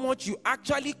how much you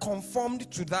actually conformed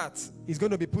to that is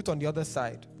going to be put on the other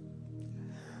side.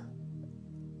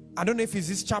 I don't know if it's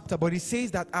this chapter, but it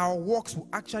says that our works will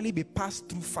actually be passed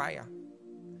through fire,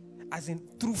 as in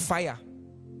through fire.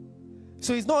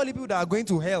 So it's not only people that are going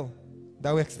to hell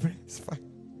that will experience fire.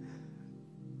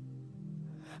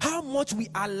 How much we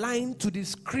align to the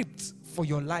script for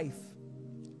your life.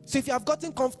 So if you have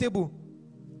gotten comfortable,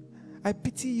 I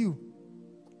pity you.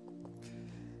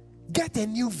 Get a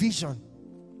new vision.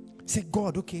 Say,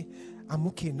 God, okay, I'm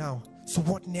okay now. So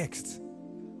what next?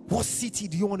 What city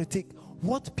do you want to take?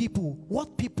 What people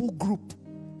group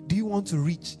do you want to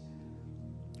reach?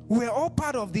 We're all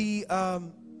part of the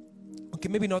okay,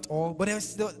 maybe not all, but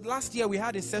last year we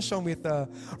had a session with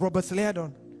Robert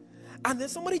Leadon. And then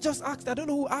somebody just asked, I don't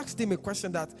know who asked him a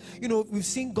question that, we've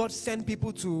seen God send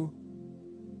people to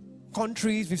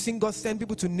countries, we've seen God send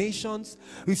people to nations,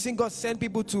 we've seen God send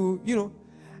people to,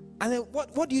 and then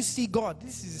what do you see God?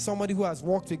 This is somebody who has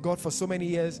walked with God for so many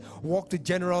years, walked with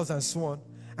generals and so on.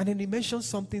 And then he mentioned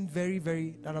something very,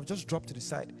 very, that I've just dropped to the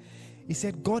side. He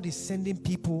said, God is sending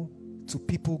people to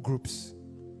people groups.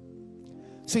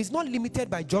 So it's not limited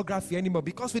by geography anymore,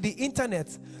 because with the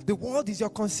internet, the world is your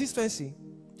consistency.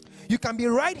 You can be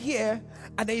right here,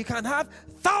 and then you can have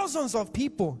thousands of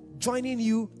people joining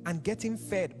you and getting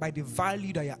fed by the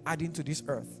value that you're adding to this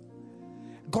earth.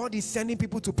 God is sending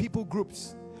people to people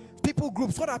groups. People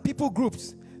groups. What are people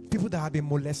groups? People that have been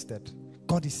molested.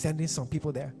 God is sending some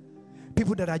people there.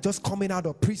 People that are just coming out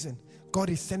of prison. God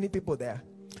is sending people there.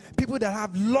 People that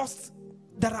have lost,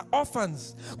 that are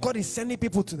orphans. God is sending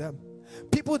people to them.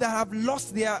 People that have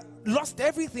lost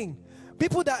everything.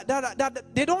 People that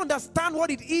they don't understand what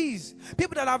it is.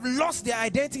 People that have lost their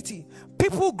identity.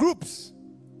 People groups.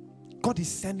 God is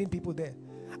sending people there.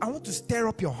 I want to stir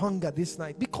up your hunger this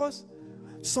night, because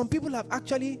some people have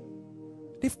actually,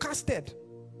 they've casted.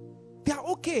 They are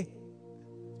okay.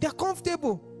 They are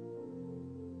comfortable.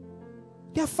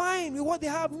 They are fine with what they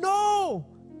have. No.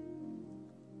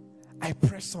 I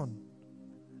press on.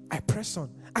 I press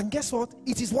on. And guess what?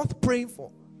 It is worth praying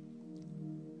for.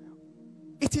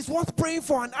 It is worth praying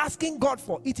for and asking God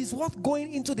for. It is worth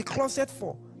going into the closet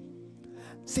for.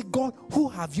 Say, God, who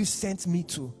have you sent me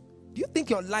to? Do you think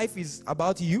your life is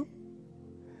about you?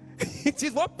 It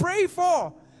is worth praying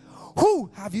for. Who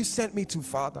have you sent me to,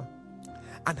 Father?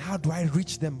 And how do I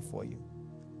reach them for you?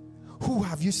 Who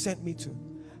have you sent me to?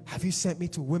 Have you sent me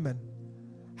to women?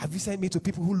 Have you sent me to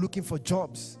people who are looking for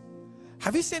jobs?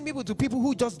 Have you sent me to people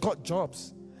who just got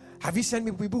jobs? Have you sent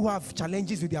me to people who have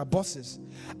challenges with their bosses?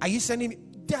 Are you sending me?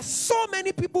 There are so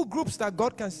many people groups that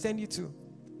God can send you to.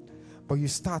 But you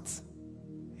start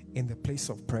in the place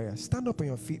of prayer. Stand up on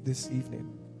your feet this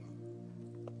evening.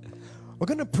 We're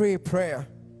going to pray a prayer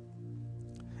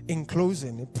in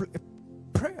closing, a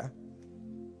prayer.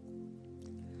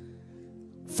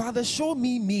 Father, show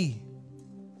me me.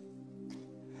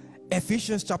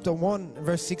 Ephesians chapter 1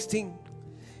 verse 16.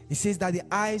 It says that the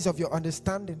eyes of your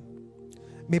understanding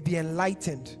may be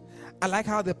enlightened. I like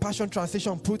how the Passion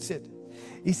Translation puts it.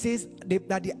 It says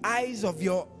that the eyes of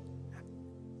your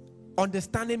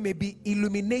understanding may be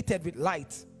illuminated with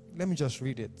light. Let me just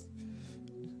read it.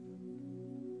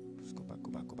 Let's go back.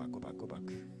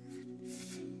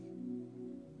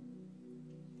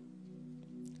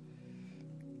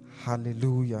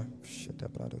 Hallelujah.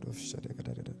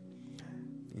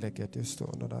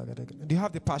 Do you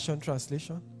have the Passion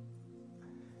Translation?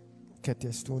 Okay,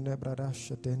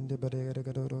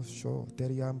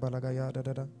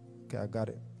 I got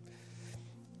it.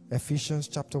 Ephesians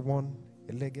chapter 1.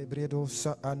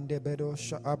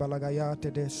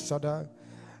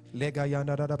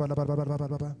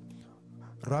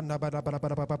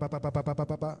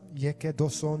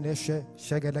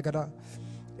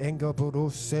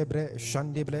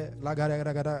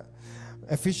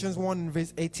 Ephesians 1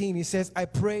 verse 18, he says, I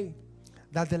pray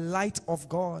that the light of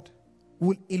God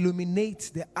will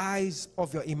illuminate the eyes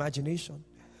of your imagination.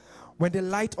 When the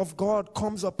light of God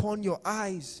comes upon your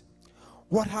eyes,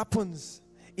 what happens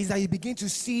is that you begin to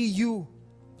see you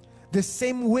the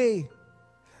same way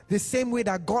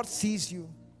that God sees you.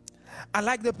 I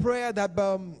like the prayer that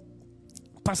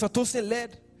Pastor Tosin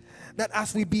led, that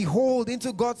as we behold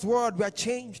into God's word, we are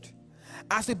changed.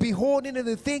 As we behold into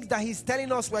the things that he's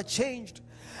telling us, we are changed.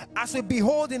 As we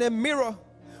behold in a mirror,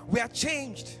 we are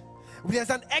changed. There's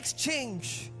an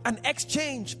exchange.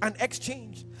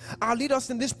 I'll lead us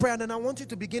in this prayer, and then I want you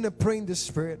to begin to pray in the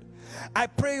Spirit. I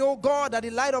pray, oh God, that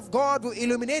the light of God will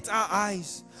illuminate our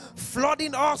eyes,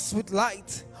 flooding us with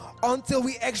light until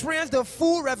we experience the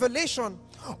full revelation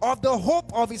of the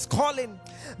hope of his calling,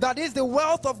 that is the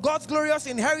wealth of God's glorious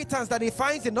inheritance that he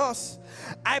finds in us.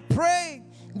 I pray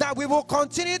that we will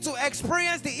continue to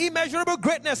experience the immeasurable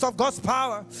greatness of God's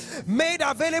power made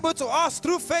available to us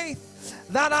through faith,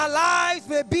 that our lives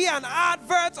may be an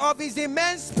advert of his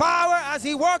immense power as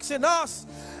he works in us.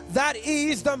 That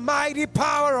is the mighty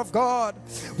power of God.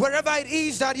 Wherever it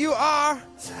is that you are,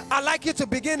 I'd like you to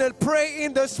begin to pray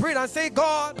in the Spirit and say,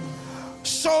 God,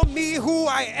 show me who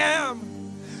I am.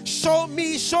 Show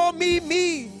me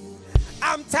me.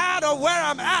 I'm tired of where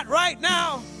I'm at right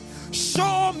now.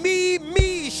 Show me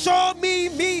me.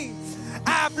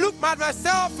 I've looked at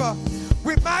myself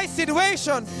with my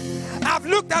situation. I've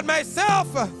looked at myself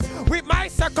with my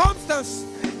circumstance.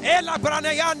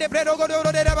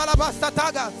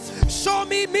 Show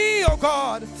me me, oh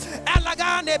God.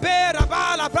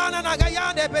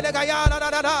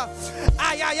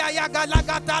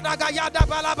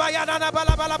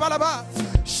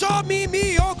 Show me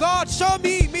me, oh God. Show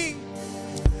me me.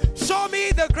 Show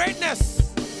me the greatness.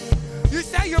 You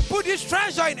say you put this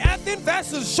treasure in earthen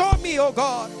vessels. Show me, oh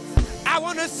God. I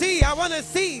want to see. I want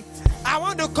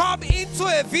to come into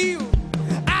a view.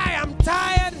 I am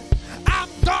tired. I'm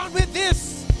done with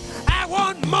this. I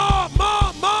want more,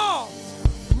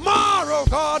 oh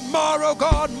God,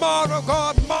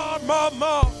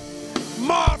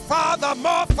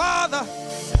 more, Father.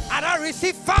 And I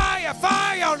receive fire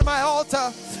on my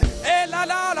altar.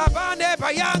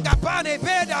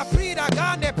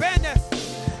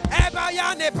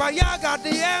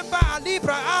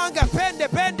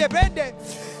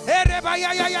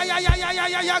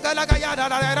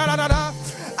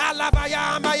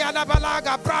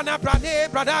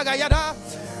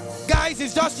 Guys,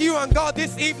 it's just you and God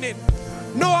this evening.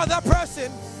 No other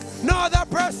person.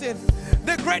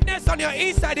 The greatness on your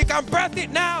inside, you can birth it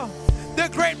now. The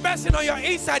great blessing on your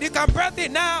inside, you can birth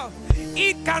it now.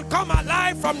 It can come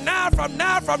alive from now.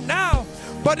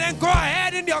 But then go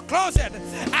ahead in your closet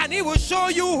and he will show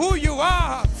you who you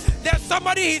are. There's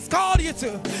somebody he's called you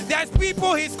to. There's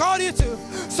people he's called you to.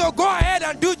 So go ahead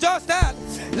and do just that.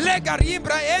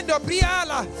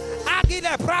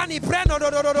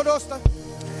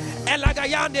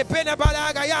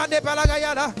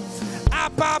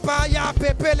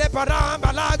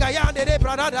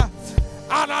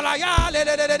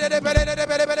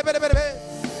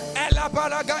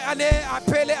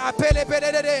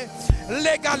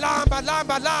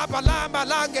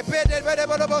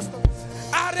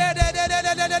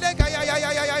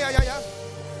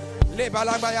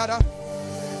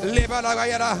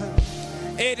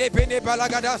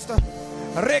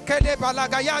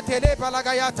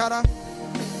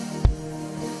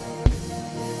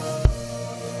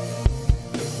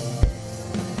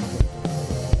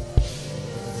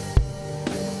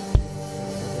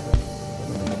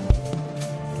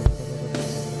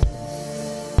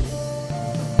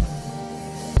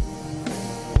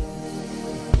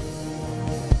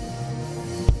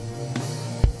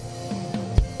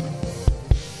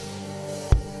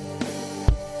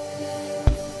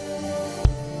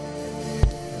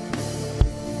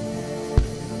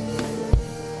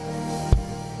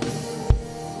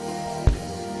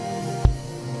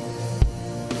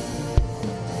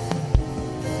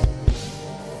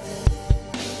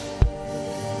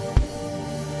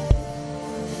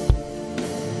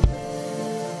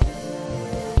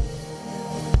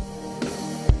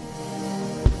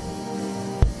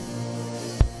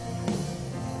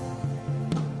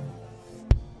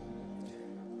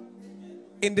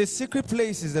 In the secret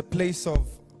place is a place of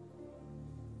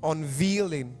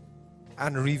unveiling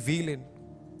and revealing.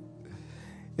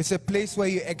 It's a place where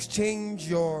you exchange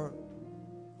your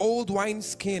old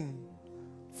wineskin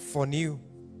for new.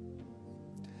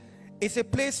 It's a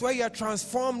place where you are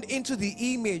transformed into the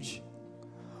image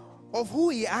of who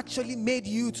He actually made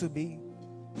you to be.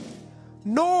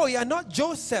 No, you are not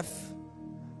Joseph,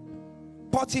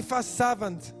 Potiphar's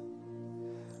servant.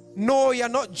 No, you are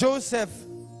not Joseph,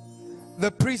 the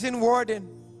prison warden.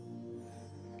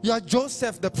 You are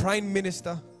Joseph, the prime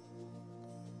minister.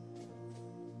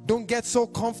 Don't get so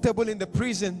comfortable in the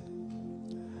prison.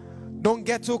 Don't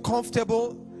get so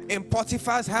comfortable in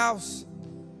Potiphar's house.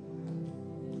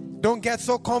 Don't get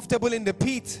so comfortable in the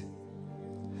pit.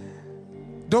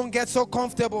 Don't get so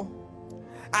comfortable.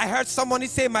 I heard somebody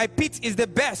say, my pit is the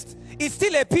best. It's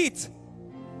still a pit.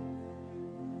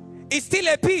 It's still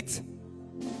a pit.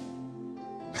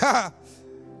 I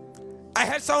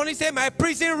heard somebody say, my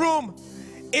prison room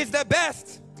is the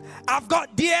best. I've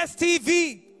got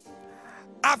DSTV.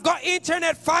 I've got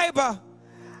internet fiber.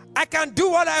 I can do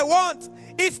what I want.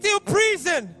 It's still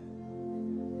prison.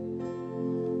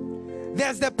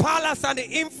 There's the palace and the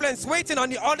influence waiting on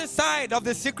the other side of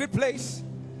the secret place.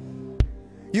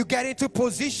 You get into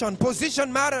position.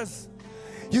 Position matters.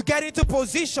 You get into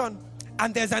position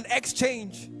and there's an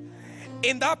exchange.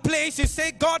 In that place you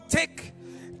say, God, take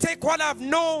what I've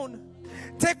known.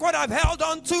 Take what I've held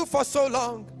on to for so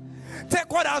long.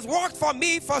 Take what has worked for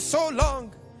me for so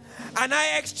long. And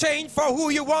I exchange for who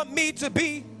you want me to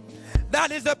be.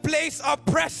 That is the place of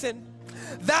pressing.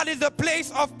 That is the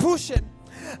place of pushing.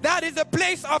 That is the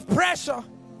place of pressure.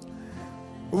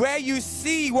 Where you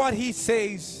see what He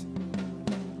says.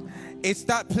 It's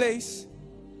that place.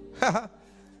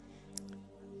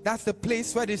 That's the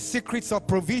place where the secrets of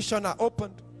provision are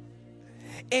opened.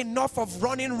 Enough of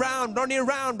running round.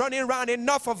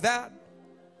 Enough of that.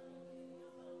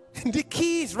 The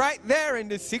keys right there in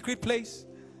the secret place.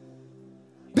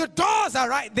 The doors are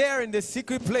right there in the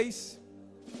secret place.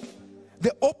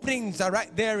 The openings are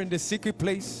right there in the secret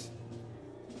place.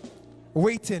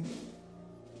 Waiting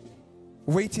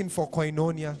for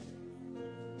koinonia.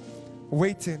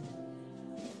 Waiting.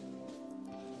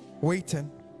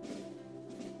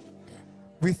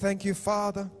 We thank you,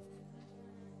 Father.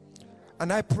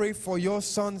 And I pray for your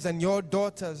sons and your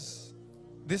daughters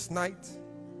this night.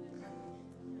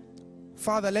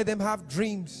 Father, let them have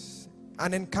dreams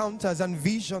and encounters and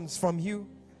visions from you.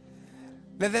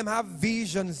 Let them have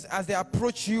visions as they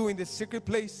approach you in the secret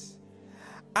place.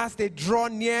 As they draw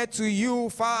near to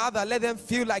you, Father, let them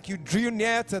feel like you drew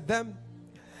near to them.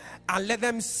 And let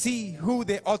them see who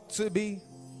they ought to be.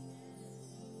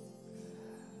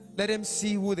 Let them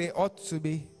see who they ought to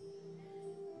be.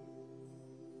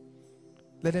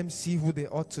 Let them see who they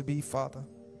ought to be, Father.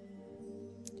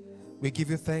 We give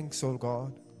you thanks, oh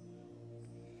God.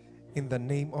 In the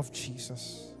name of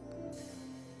Jesus.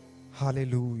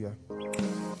 Hallelujah.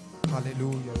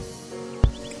 Hallelujah.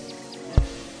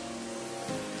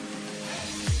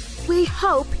 We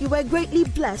hope you were greatly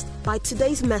blessed by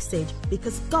today's message,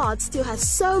 because God still has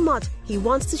so much He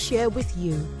wants to share with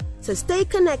you. So stay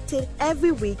connected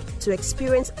every week to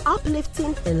experience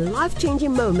uplifting and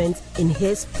life-changing moments in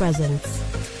His presence.